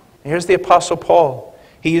 And here's the Apostle Paul.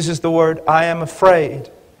 He uses the word, I am afraid.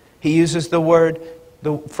 He uses the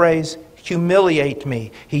phrase, humiliate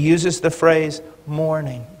me. He uses the phrase,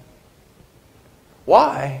 mourning.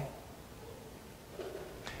 Why?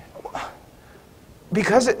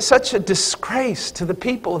 Because it's such a disgrace to the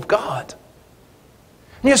people of God.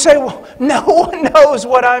 And you say, well, no one knows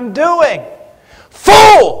what I'm doing.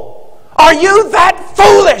 Fool! Are you that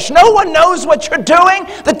foolish? No one knows what you're doing?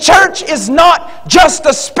 The church is not just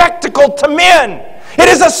a spectacle to men. It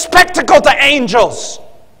is a spectacle to angels.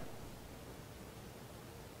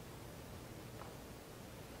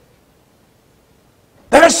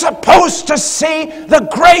 They're supposed to see the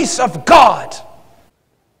grace of God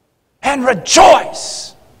and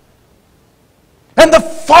rejoice. And the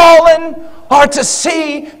fallen are to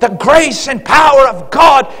see the grace and power of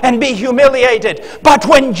God and be humiliated. But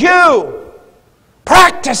when you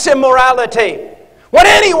practice immorality, when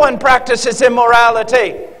anyone practices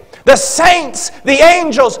immorality, the saints, the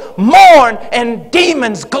angels mourn and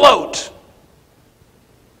demons gloat.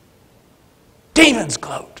 Demons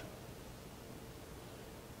gloat.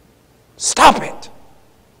 Stop it.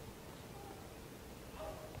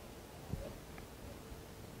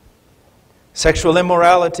 Sexual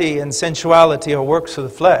immorality and sensuality are works of the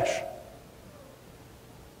flesh.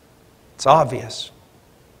 It's obvious.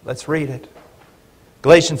 Let's read it.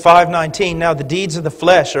 Galatians 5:19, now the deeds of the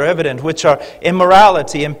flesh are evident, which are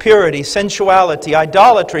immorality, impurity, sensuality,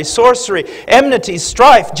 idolatry, sorcery, enmity,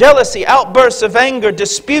 strife, jealousy, outbursts of anger,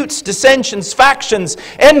 disputes, dissensions, factions,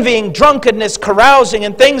 envying, drunkenness, carousing,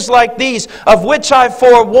 and things like these, of which I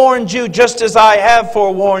forewarned you, just as I have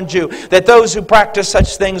forewarned you, that those who practice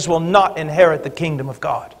such things will not inherit the kingdom of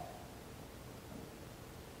God.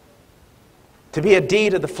 To be a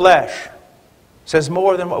deed of the flesh says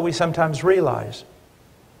more than what we sometimes realize.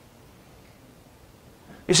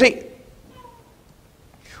 You see,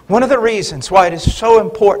 one of the reasons why it is so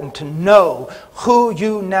important to know who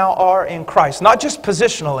you now are in Christ, not just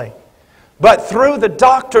positionally, but through the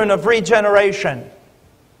doctrine of regeneration.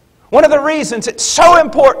 One of the reasons it's so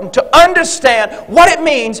important to understand what it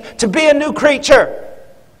means to be a new creature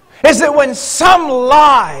is that when some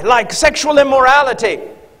lie, like sexual immorality,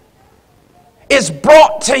 is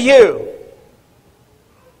brought to you,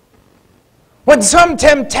 when some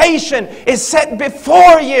temptation is set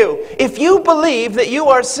before you, if you believe that you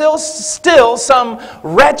are still some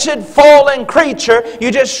wretched, fallen creature,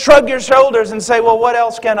 you just shrug your shoulders and say, well, what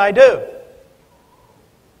else can I do?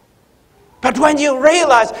 But when you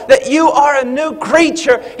realize that you are a new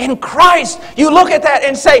creature in Christ, you look at that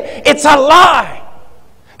and say, it's a lie.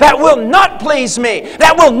 That will not please me.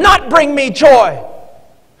 That will not bring me joy.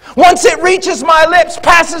 Once it reaches my lips,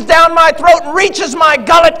 passes down my throat, and reaches my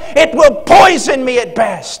gullet, it will poison me at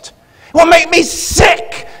best. It will make me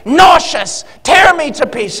sick, nauseous, tear me to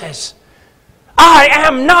pieces. I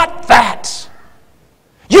am not that.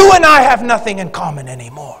 You and I have nothing in common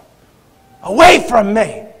anymore. Away from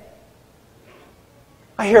me.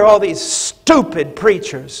 I hear all these stupid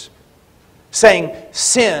preachers saying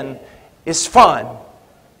sin is fun.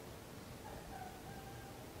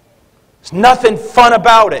 There's nothing fun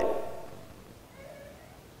about it.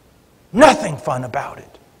 Nothing fun about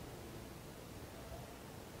it.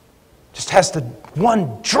 Just has to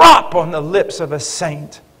one drop on the lips of a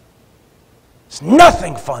saint. There's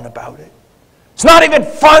nothing fun about it. It's not even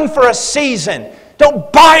fun for a season.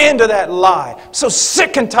 Don't buy into that lie. I'm so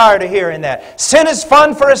sick and tired of hearing that. Sin is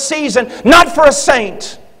fun for a season, not for a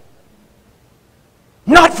saint.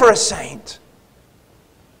 Not for a saint.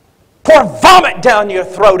 Pour vomit down your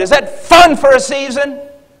throat. Is that fun for a season?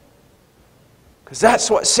 Because that's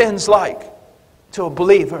what sin's like to a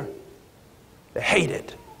believer. They hate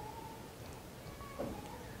it.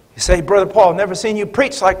 You say, Brother Paul, I've never seen you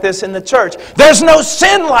preach like this in the church. There's no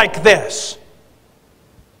sin like this.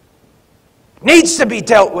 It needs to be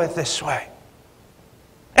dealt with this way.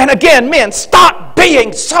 And again, men, stop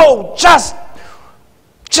being so just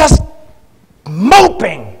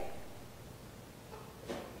moping.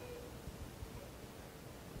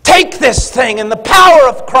 Take this thing in the power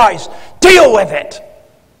of Christ. Deal with it.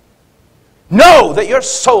 Know that your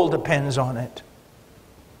soul depends on it.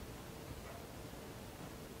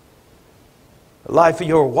 The life of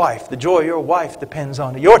your wife, the joy of your wife depends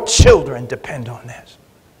on it. Your children depend on this.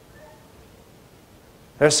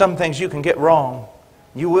 There are some things you can get wrong.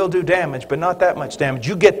 You will do damage, but not that much damage.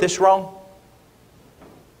 You get this wrong,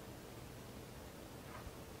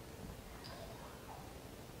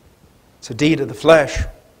 it's a deed of the flesh.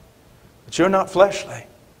 But you're not fleshly.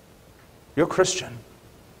 You're Christian.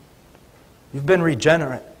 You've been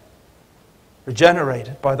regenerated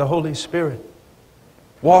by the Holy Spirit.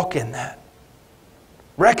 Walk in that.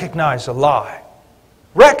 Recognize a lie.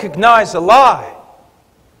 Recognize a lie.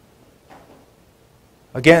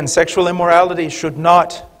 Again, sexual immorality should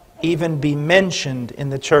not even be mentioned in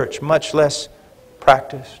the church, much less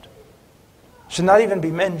practiced. Should not even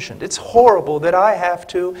be mentioned. It's horrible that I have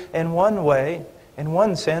to, in one way, in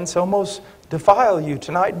one sense, almost defile you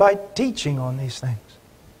tonight by teaching on these things.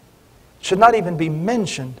 It should not even be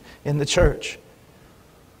mentioned in the church.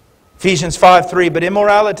 Ephesians 5:3, but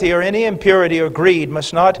immorality or any impurity or greed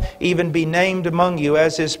must not even be named among you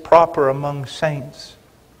as is proper among saints.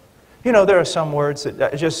 You know, there are some words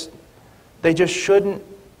that they just shouldn't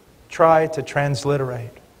try to transliterate.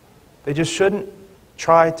 They just shouldn't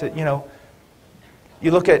try to, you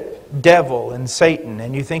look at devil and Satan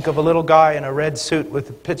and you think of a little guy in a red suit with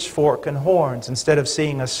a pitchfork and horns instead of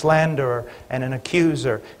seeing a slanderer and an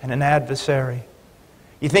accuser and an adversary.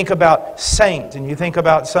 You think about saint and you think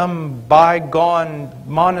about some bygone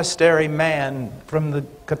monastery man from the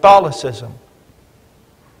Catholicism.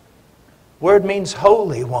 Word means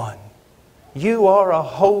holy one. You are a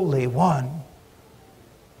holy one.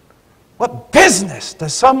 What business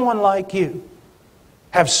does someone like you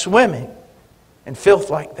have swimming in filth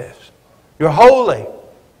like this? You're holy.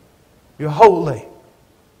 You're holy.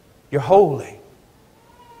 You're holy.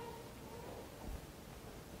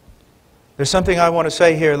 There's something I want to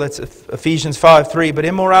say here. Let's Ephesians 5:3. But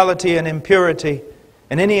immorality and impurity,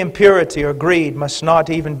 and any impurity or greed must not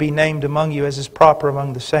even be named among you as is proper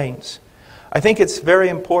among the saints. I think it's very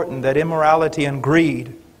important that immorality and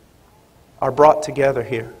greed are brought together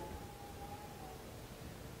here.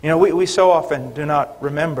 You know, we so often do not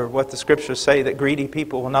remember what the Scriptures say, that greedy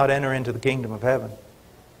people will not enter into the kingdom of heaven.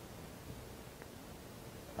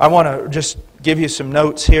 I want to just give you some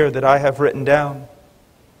notes here that I have written down.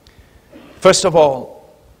 First of all,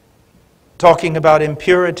 talking about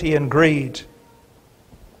impurity and greed.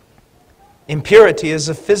 Impurity is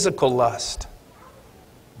a physical lust.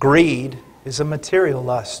 Greed is a material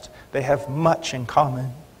lust. They have much in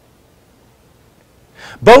common.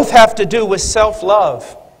 Both have to do with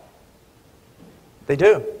self-love. They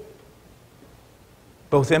do.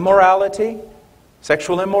 Both immorality,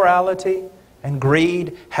 sexual immorality, and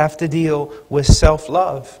greed have to deal with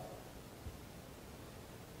self-love.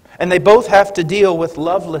 And they both have to deal with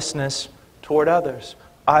lovelessness toward others.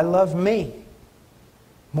 I love me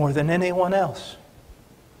more than anyone else.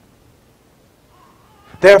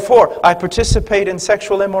 Therefore, I participate in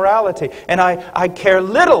sexual immorality, and I care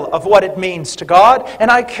little of what it means to God,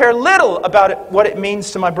 and I care little about what it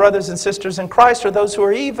means to my brothers and sisters in Christ, or those who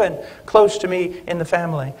are even close to me in the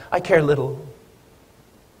family. I care little.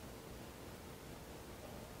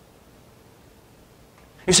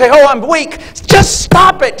 You say, oh, I'm weak. Just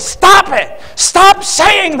stop it. Stop it. Stop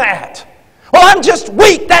saying that. Well, I'm just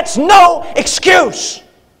weak. That's no excuse.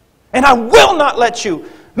 And I will not let you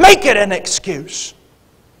make it an excuse.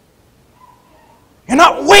 You're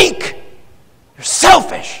not weak. You're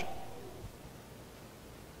selfish.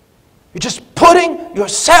 You're just putting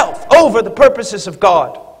yourself over the purposes of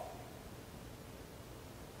God.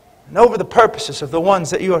 And over the purposes of the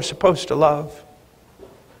ones that you are supposed to love.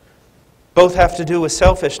 Both have to do with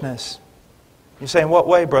selfishness. You say, in what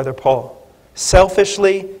way, Brother Paul?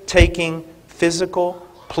 Selfishly taking physical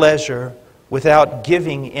pleasure without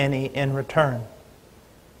giving any in return.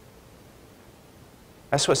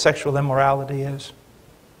 That's what sexual immorality is.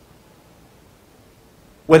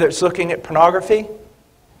 Whether it's looking at pornography,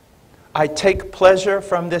 I take pleasure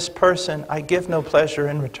from this person, I give no pleasure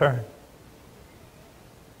in return.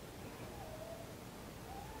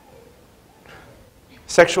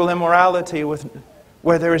 Sexual immorality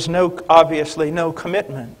where there is obviously no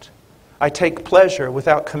commitment. I take pleasure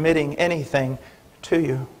without committing anything to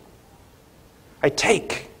you. I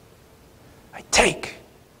take. I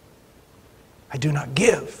do not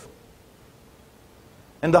give.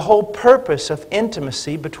 And the whole purpose of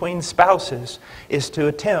intimacy between spouses is to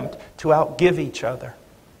attempt to outgive each other.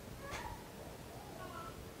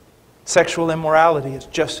 Sexual immorality is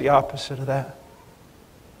just the opposite of that.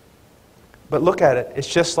 But look at it.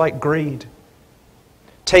 It's just like greed.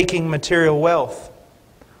 Taking material wealth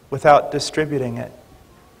without distributing it.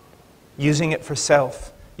 Using it for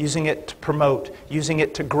self. Using it to promote. Using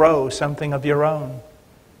it to grow something of your own.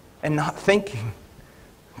 And not thinking,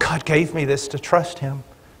 God gave me this to trust Him,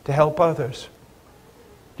 to help others.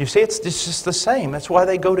 You see, it's just the same. That's why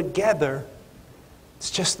they go together.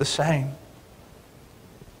 It's just the same.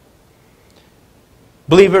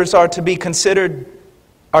 Believers are to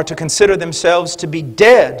consider themselves to be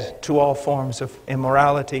dead to all forms of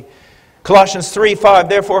immorality. Colossians 3:5,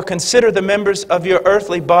 therefore consider the members of your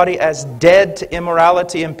earthly body as dead to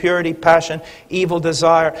immorality, impurity, passion, evil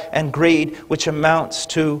desire, and greed, which amounts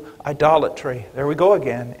to idolatry. There we go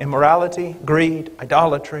again. Immorality, greed,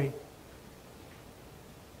 idolatry.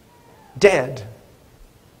 Dead.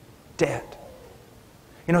 Dead.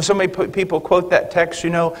 You know, so many people quote that text,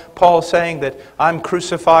 you know, Paul saying that I'm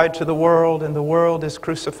crucified to the world and the world is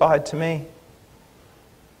crucified to me.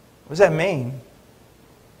 What does that mean?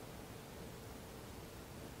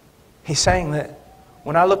 He's saying that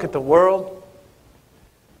when I look at the world,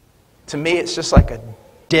 to me it's just like a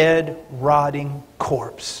dead, rotting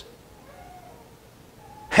corpse.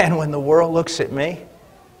 And when the world looks at me,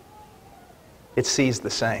 it sees the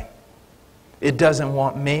same. It doesn't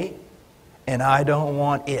want me, and I don't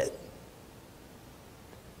want it.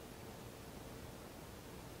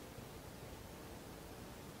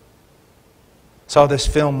 Saw this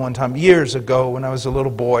film one time years ago when I was a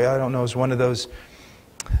little boy. I don't know, it was one of those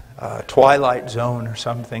Twilight Zone or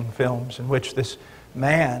something films in which this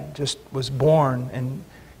man just was born, and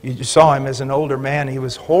you saw him as an older man. He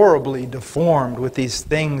was horribly deformed with these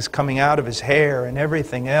things coming out of his hair and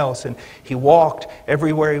everything else, and he walked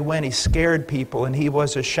everywhere he went. He scared people, and he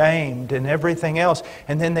was ashamed and everything else.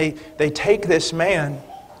 And then they take this man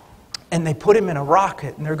and they put him in a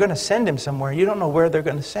rocket, and they're going to send him somewhere. You don't know where they're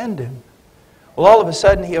going to send him. Well, all of a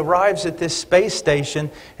sudden he arrives at this space station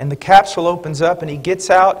and the capsule opens up and he gets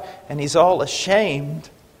out and he's all ashamed.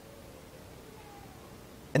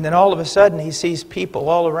 And then all of a sudden he sees people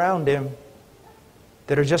all around him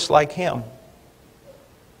that are just like him.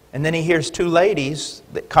 And then he hears two ladies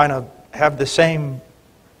that kind of have the same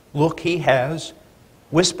look he has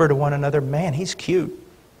whisper to one another, "Man, he's cute."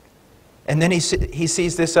 And then he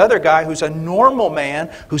sees this other guy who's a normal man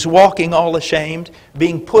who's walking all ashamed,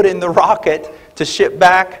 being put in the rocket to ship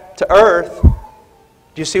back to Earth. Do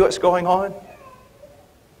you see what's going on?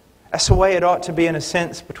 That's the way it ought to be in a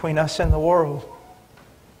sense between us and the world.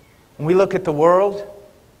 When we look at the world,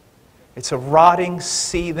 it's a rotting,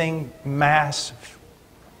 seething mass of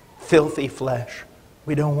filthy flesh.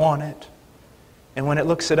 We don't want it. And when it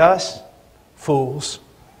looks at us, fools.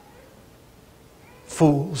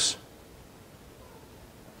 Fools.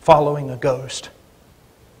 Following a ghost.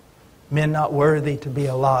 Men not worthy to be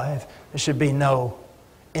alive. There should be no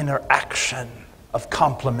interaction of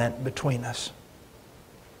compliment between us.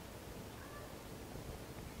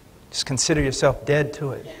 Just consider yourself dead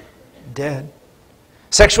to it. Dead.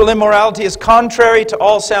 Sexual immorality is contrary to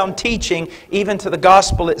all sound teaching, even to the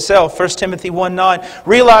gospel itself. 1 Timothy 1:9,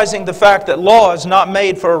 realizing the fact that law is not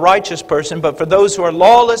made for a righteous person, but for those who are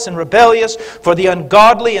lawless and rebellious, for the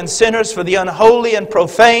ungodly and sinners, for the unholy and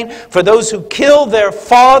profane, for those who kill their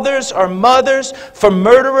fathers or mothers, for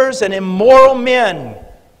murderers and immoral men,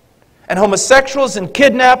 and homosexuals and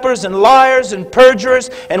kidnappers and liars and perjurers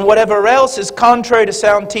and whatever else is contrary to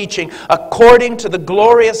sound teaching, according to the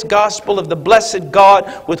glorious gospel of the blessed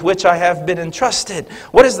God with which I have been entrusted.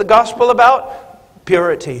 What is the gospel about?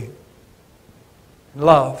 Purity.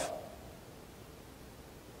 Love.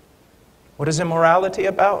 What is immorality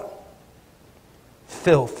about?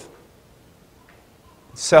 Filth.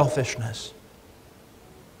 Selfishness.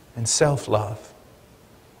 And self-love.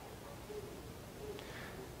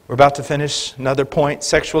 We're about to finish another point.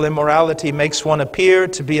 Sexual immorality makes one appear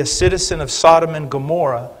to be a citizen of Sodom and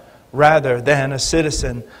Gomorrah rather than a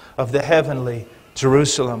citizen of the heavenly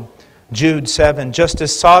Jerusalem. Jude 7, just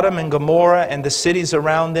as Sodom and Gomorrah and the cities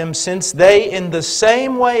around them, since they in the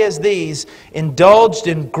same way as these indulged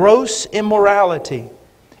in gross immorality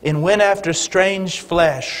and went after strange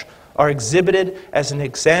flesh, are exhibited as an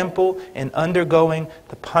example in undergoing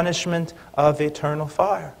the punishment of eternal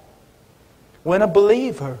fire. When a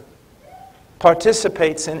believer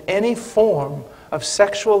participates in any form of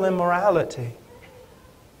sexual immorality,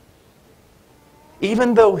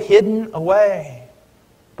 even though hidden away,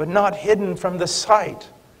 but not hidden from the sight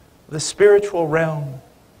of the spiritual realm,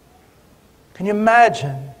 can you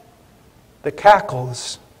imagine the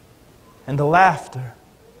cackles and the laughter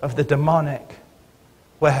of the demonic?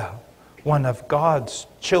 Well, one of God's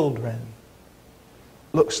children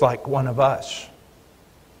looks like one of us.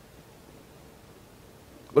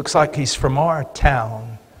 Looks like he's from our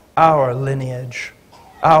town, our lineage,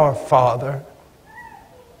 our father.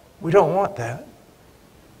 We don't want that.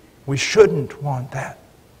 We shouldn't want that.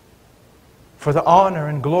 For the honor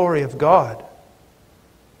and glory of God.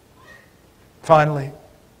 Finally,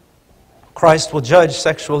 Christ will judge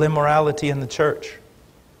sexual immorality in the church.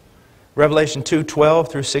 Revelation 2:12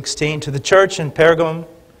 through 16. To the church in Pergamum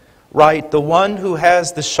write, the one who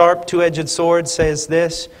has the sharp two-edged sword says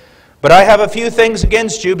this, but I have a few things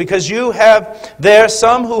against you, because you have there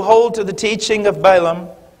some who hold to the teaching of Balaam,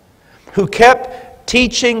 who kept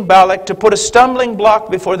teaching Balak to put a stumbling block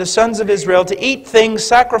before the sons of Israel, to eat things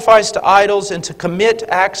sacrificed to idols, and to commit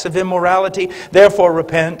acts of immorality. Therefore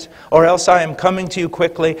repent, or else I am coming to you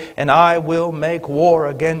quickly, and I will make war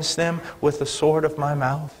against them with the sword of my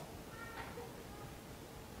mouth.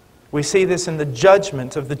 We see this in the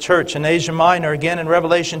judgment of the church in Asia Minor, again in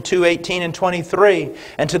Revelation 2:18 and 23.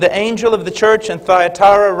 And to the angel of the church in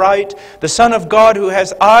Thyatira write, the Son of God, who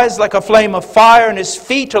has eyes like a flame of fire and his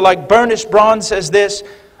feet are like burnished bronze, says this,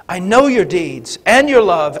 I know your deeds and your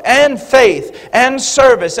love and faith and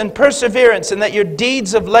service and perseverance, and that your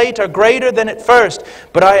deeds of late are greater than at first.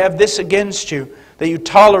 But I have this against you, that you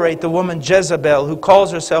tolerate the woman Jezebel, who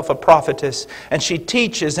calls herself a prophetess, and she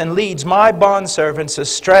teaches and leads my bondservants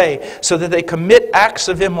astray, so that they commit acts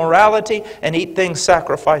of immorality and eat things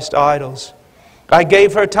sacrificed to idols. I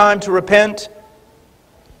gave her time to repent,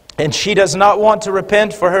 and she does not want to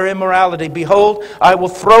repent for her immorality. Behold, I will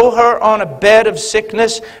throw her on a bed of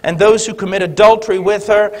sickness, and those who commit adultery with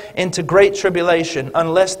her into great tribulation,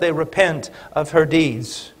 unless they repent of her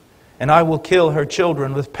deeds. And I will kill her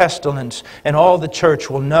children with pestilence, and all the church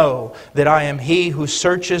will know that I am He who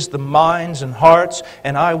searches the minds and hearts,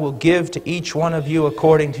 and I will give to each one of you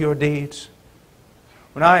according to your deeds.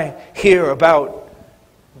 When I hear about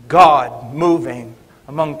God moving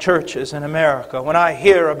among churches in America, when I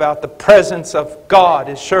hear about the presence of God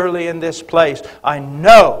is surely in this place, I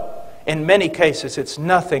know in many cases it's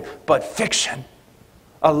nothing but fiction,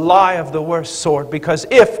 a lie of the worst sort. Because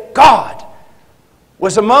if God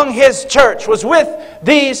was among His church, was with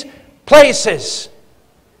these places,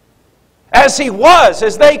 as He was,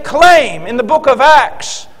 as they claim in the book of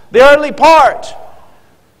Acts, the early part,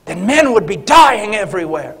 then men would be dying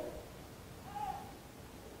everywhere.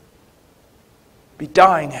 Be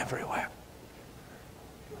dying everywhere.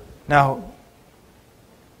 Now,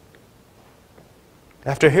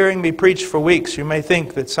 after hearing me preach for weeks, you may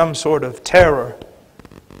think that some sort of terror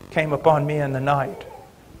came upon me in the night.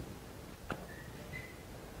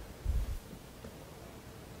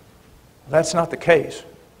 That's not the case.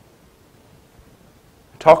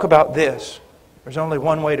 Talk about this. There's only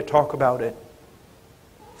one way to talk about it.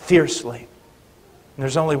 Fiercely. And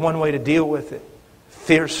there's only one way to deal with it.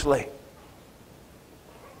 Fiercely.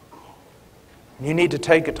 And you need to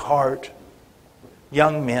take it to heart.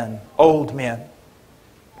 Young men, old men,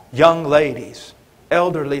 young ladies,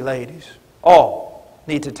 elderly ladies, all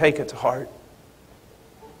need to take it to heart.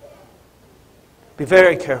 Be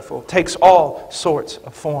very careful. It takes all sorts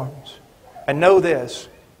of forms. And know this.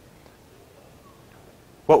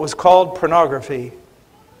 What was called pornography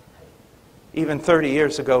even 30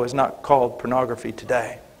 years ago is not called pornography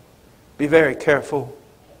today. Be very careful.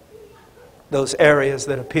 Those areas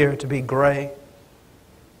that appear to be gray.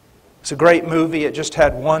 It's a great movie. It just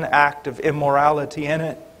had one act of immorality in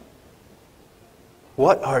it.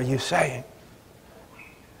 What are you saying?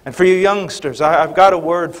 And for you youngsters, I've got a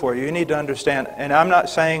word for you. You need to understand. And I'm not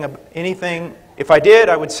saying anything. If I did,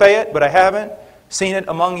 I would say it, but I haven't seen it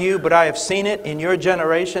among you, but I have seen it in your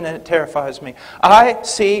generation, and it terrifies me. I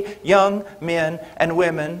see young men and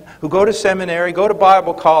women who go to seminary, go to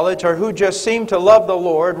Bible college, or who just seem to love the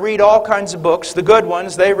Lord, read all kinds of books, the good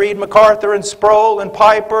ones. They read MacArthur and Sproul and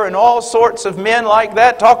Piper and all sorts of men like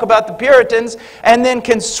that, talk about the Puritans, and then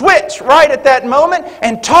can switch right at that moment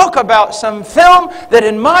and talk about some film that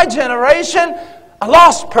in my generation a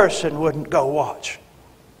lost person wouldn't go watch.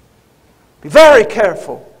 Be very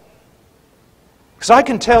careful. Because I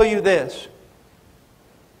can tell you this.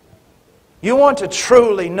 You want to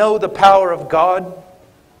truly know the power of God? I'm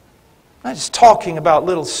not just talking about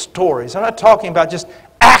little stories. I'm not talking about just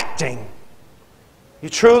acting. You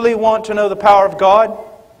truly want to know the power of God?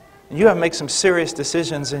 You have to make some serious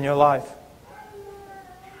decisions in your life.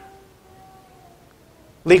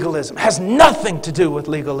 Legalism has nothing to do with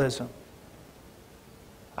legalism.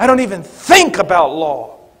 I don't even think about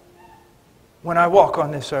law when I walk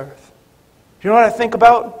on this earth. Do you know what I think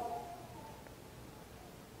about?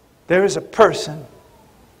 There is a person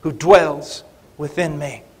who dwells within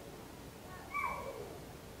me.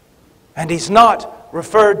 And He's not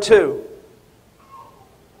referred to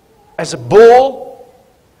as a bull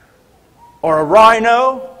or a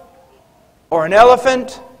rhino or an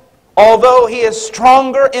elephant, although He is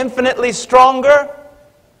stronger, infinitely stronger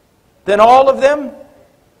than all of them.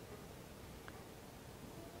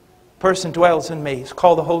 A person dwells in me. He's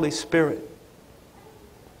called the Holy Spirit.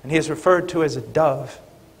 And He is referred to as a dove,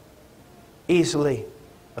 easily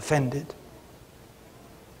offended,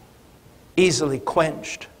 easily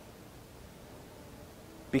quenched.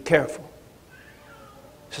 Be careful.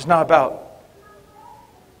 This is not about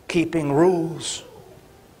keeping rules.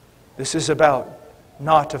 This is about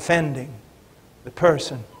not offending the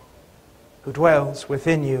person who dwells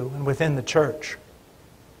within you and within the church.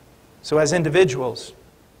 So as individuals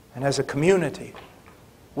and as a community,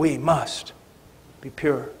 we must be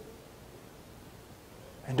pure.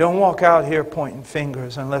 And don't walk out here pointing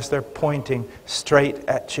fingers unless they're pointing straight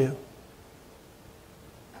at you.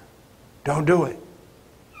 Don't do it.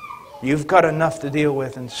 You've got enough to deal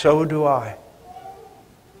with, and so do I.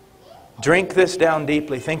 Drink this down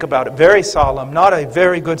deeply. Think about it. Very solemn. Not a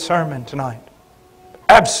very good sermon tonight.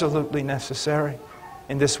 Absolutely necessary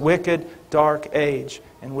in this wicked, dark age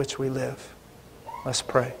in which we live. Let's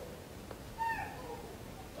pray.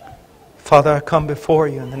 Father, I come before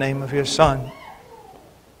You in the name of Your Son.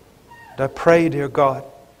 And I pray, dear God,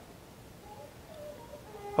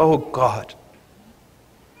 oh God,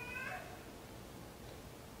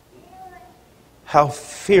 how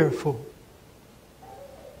fearful.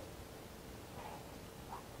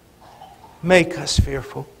 Make us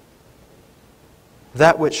fearful.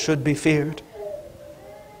 That which should be feared.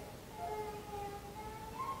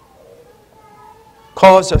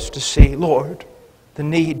 Cause us to see, Lord, the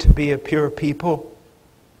need to be a pure people,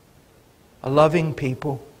 a loving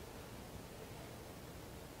people.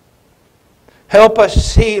 Help us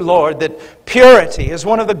see, Lord, that purity is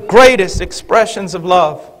one of the greatest expressions of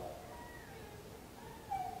love.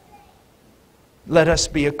 let us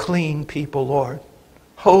be a clean people, Lord.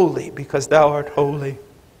 Holy, because Thou art holy.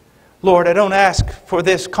 Lord, I don't ask for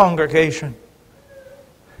this congregation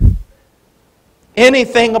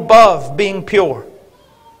anything above being pure.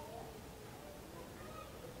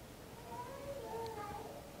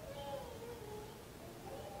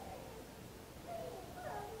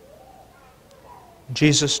 In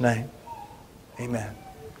Jesus' name, amen.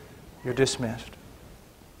 You're dismissed.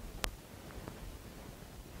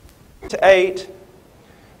 To 8,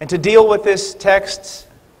 and to deal with this text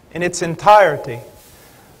in its entirety.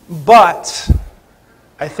 But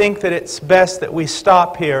I think that it's best that we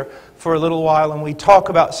stop here for a little while and we talk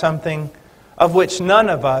about something of which none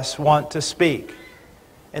of us want to speak.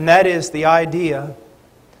 And that is the idea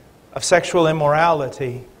of sexual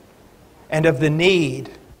immorality and of the need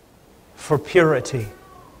for purity,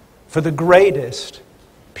 for the greatest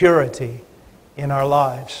purity in our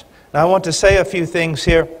lives. Now I want to say a few things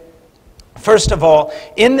here. First of all,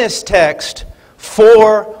 in this text,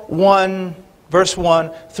 4:1, verse 1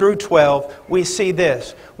 through 12, we see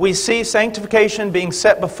this. We see sanctification being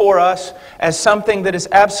set before us as something that is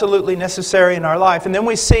absolutely necessary in our life. And then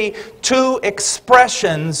we see two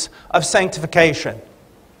expressions of sanctification.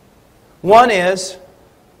 One is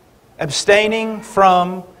abstaining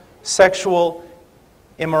from sexual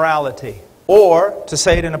immorality. Or, to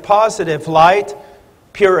say it in a positive light,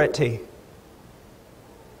 purity.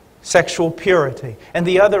 Sexual purity. And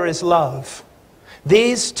the other is love.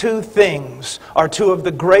 These two things are two of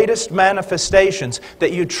the greatest manifestations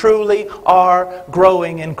that you truly are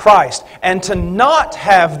growing in Christ. And to not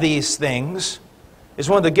have these things is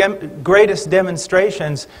one of the greatest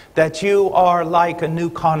demonstrations that you are like a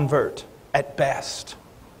new convert at best.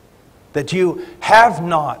 That you have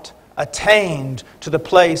not attained to the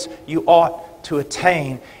place you ought to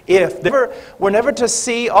attain. We're never to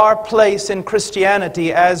see our place in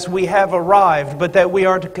Christianity as we have arrived, but that we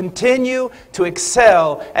are to continue to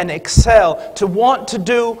excel and excel, to want to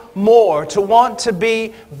do more, to want to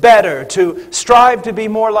be better, to strive to be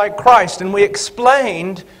more like Christ. And we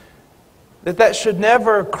explained that that should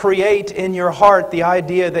never create in your heart the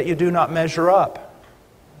idea that you do not measure up.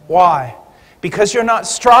 Why? Because you're not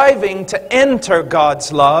striving to enter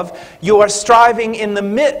God's love. You are striving in the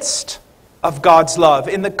midst of God's love,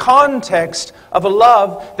 in the context of a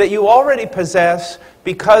love that you already possess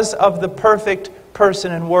because of the perfect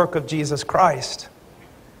person and work of Jesus Christ.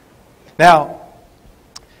 Now,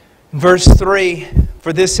 in verse 3,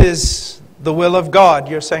 for this is the will of God,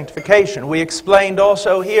 your sanctification. We explained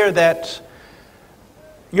also here that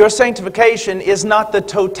your sanctification is not the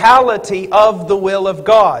totality of the will of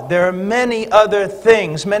God. There are many other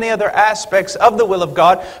things, many other aspects of the will of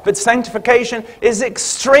God, but sanctification is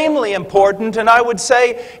extremely important, and I would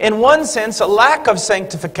say, in one sense, a lack of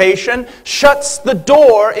sanctification shuts the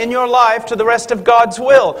door in your life to the rest of God's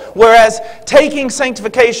will, whereas taking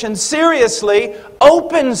sanctification seriously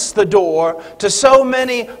opens the door to so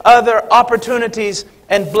many other opportunities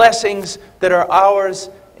and blessings that are ours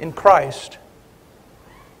in Christ.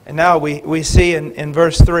 And now we see in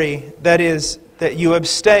verse 3, that is, that you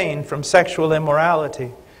abstain from sexual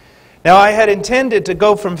immorality. Now I had intended to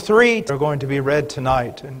go from 3 are going to be read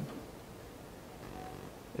tonight and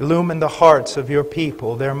illumine the hearts of your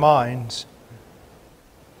people, their minds,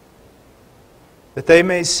 that they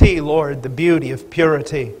may see, Lord, the beauty of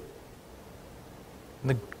purity and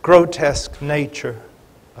the grotesque nature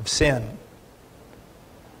of sin.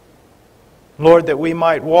 Lord, that we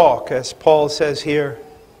might walk, as Paul says here,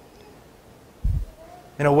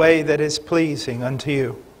 in a way that is pleasing unto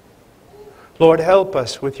you. Lord, help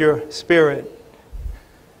us with your Spirit.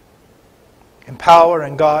 Empower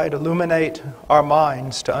and guide, illuminate our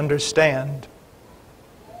minds to understand.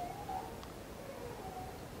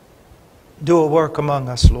 Do a work among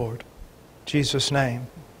us, Lord. In Jesus' name,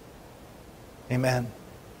 amen.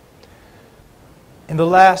 In the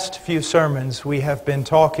last few sermons, we have been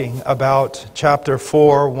talking about chapter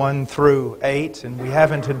 4, 1 through 8, and we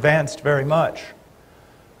haven't advanced very much.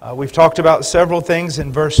 We've talked about several things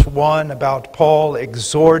in verse 1 about Paul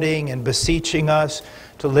exhorting and beseeching us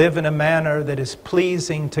to live in a manner that is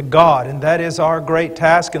pleasing to God. And that is our great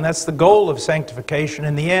task, and that's the goal of sanctification.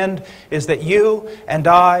 In the end, is that you and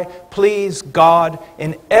I please God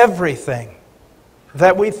in everything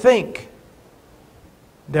that we think,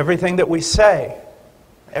 everything that we say,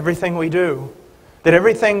 everything we do, that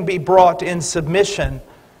everything be brought in submission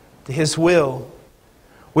to His will.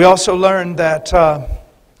 We also learned that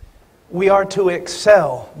we are to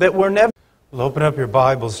excel, that we're never... Well, open up your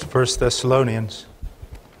Bibles to 1 Thessalonians.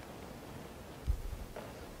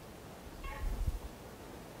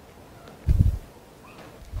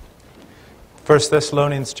 1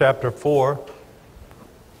 Thessalonians chapter 4.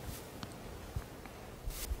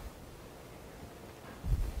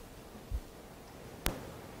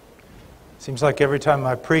 Seems like every time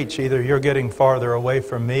I preach, either you're getting farther away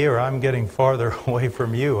from me or I'm getting farther away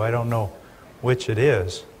from you. I don't know which it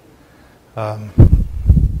is.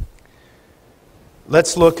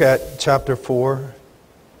 Let's look at chapter 4,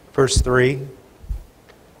 verse 3.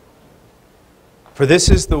 For this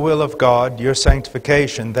is the will of God, your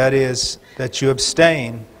sanctification, that is, that you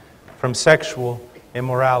abstain from sexual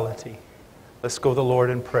immorality. Let's go to the Lord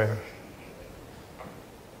in prayer.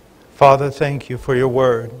 Father, thank you for your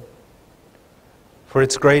word, for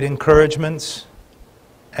its great encouragements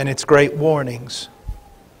and its great warnings.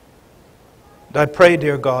 And I pray,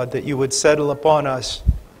 dear God, that you would settle upon us,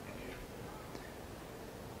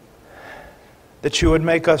 that you would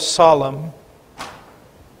make us solemn,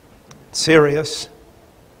 serious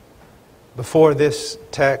before this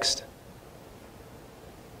text,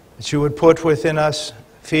 that you would put within us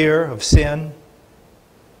fear of sin,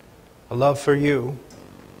 a love for you,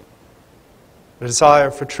 a desire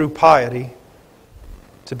for true piety,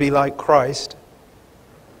 to be like Christ.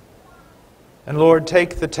 And Lord,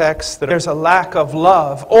 take the text that there's a lack of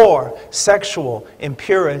love or sexual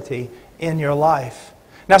impurity in your life.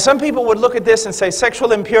 Now, some people would look at this and say,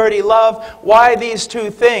 sexual impurity, love, why these two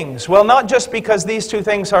things? Well, not just because these two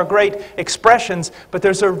things are great expressions, but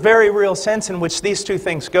there's a very real sense in which these two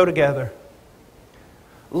things go together.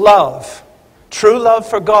 Love, true love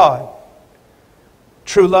for God,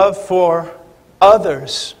 true love for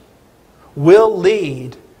others, will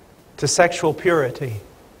lead to sexual purity.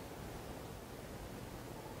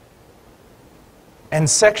 And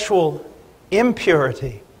sexual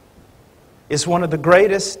impurity is one of the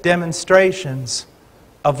greatest demonstrations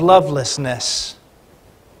of lovelessness,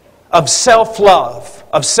 of self-love,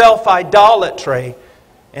 of self-idolatry,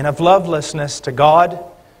 and of lovelessness to God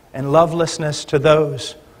and lovelessness to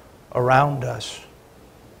those around us.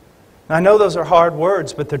 Now, I know those are hard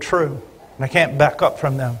words, but they're true, and I can't back up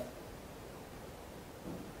from them.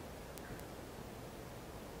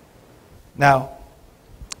 Now,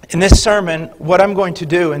 in this sermon, what I'm going to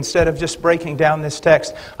do, instead of just breaking down this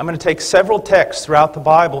text, I'm going to take several texts throughout the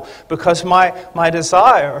Bible, because my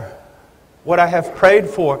desire, what I have prayed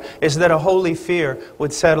for, is that a holy fear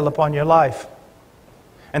would settle upon your life.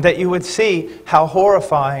 And that you would see how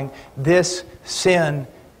horrifying this sin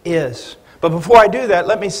is. But before I do that,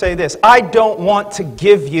 let me say this. I don't want to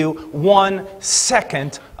give you 1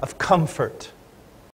 second of comfort.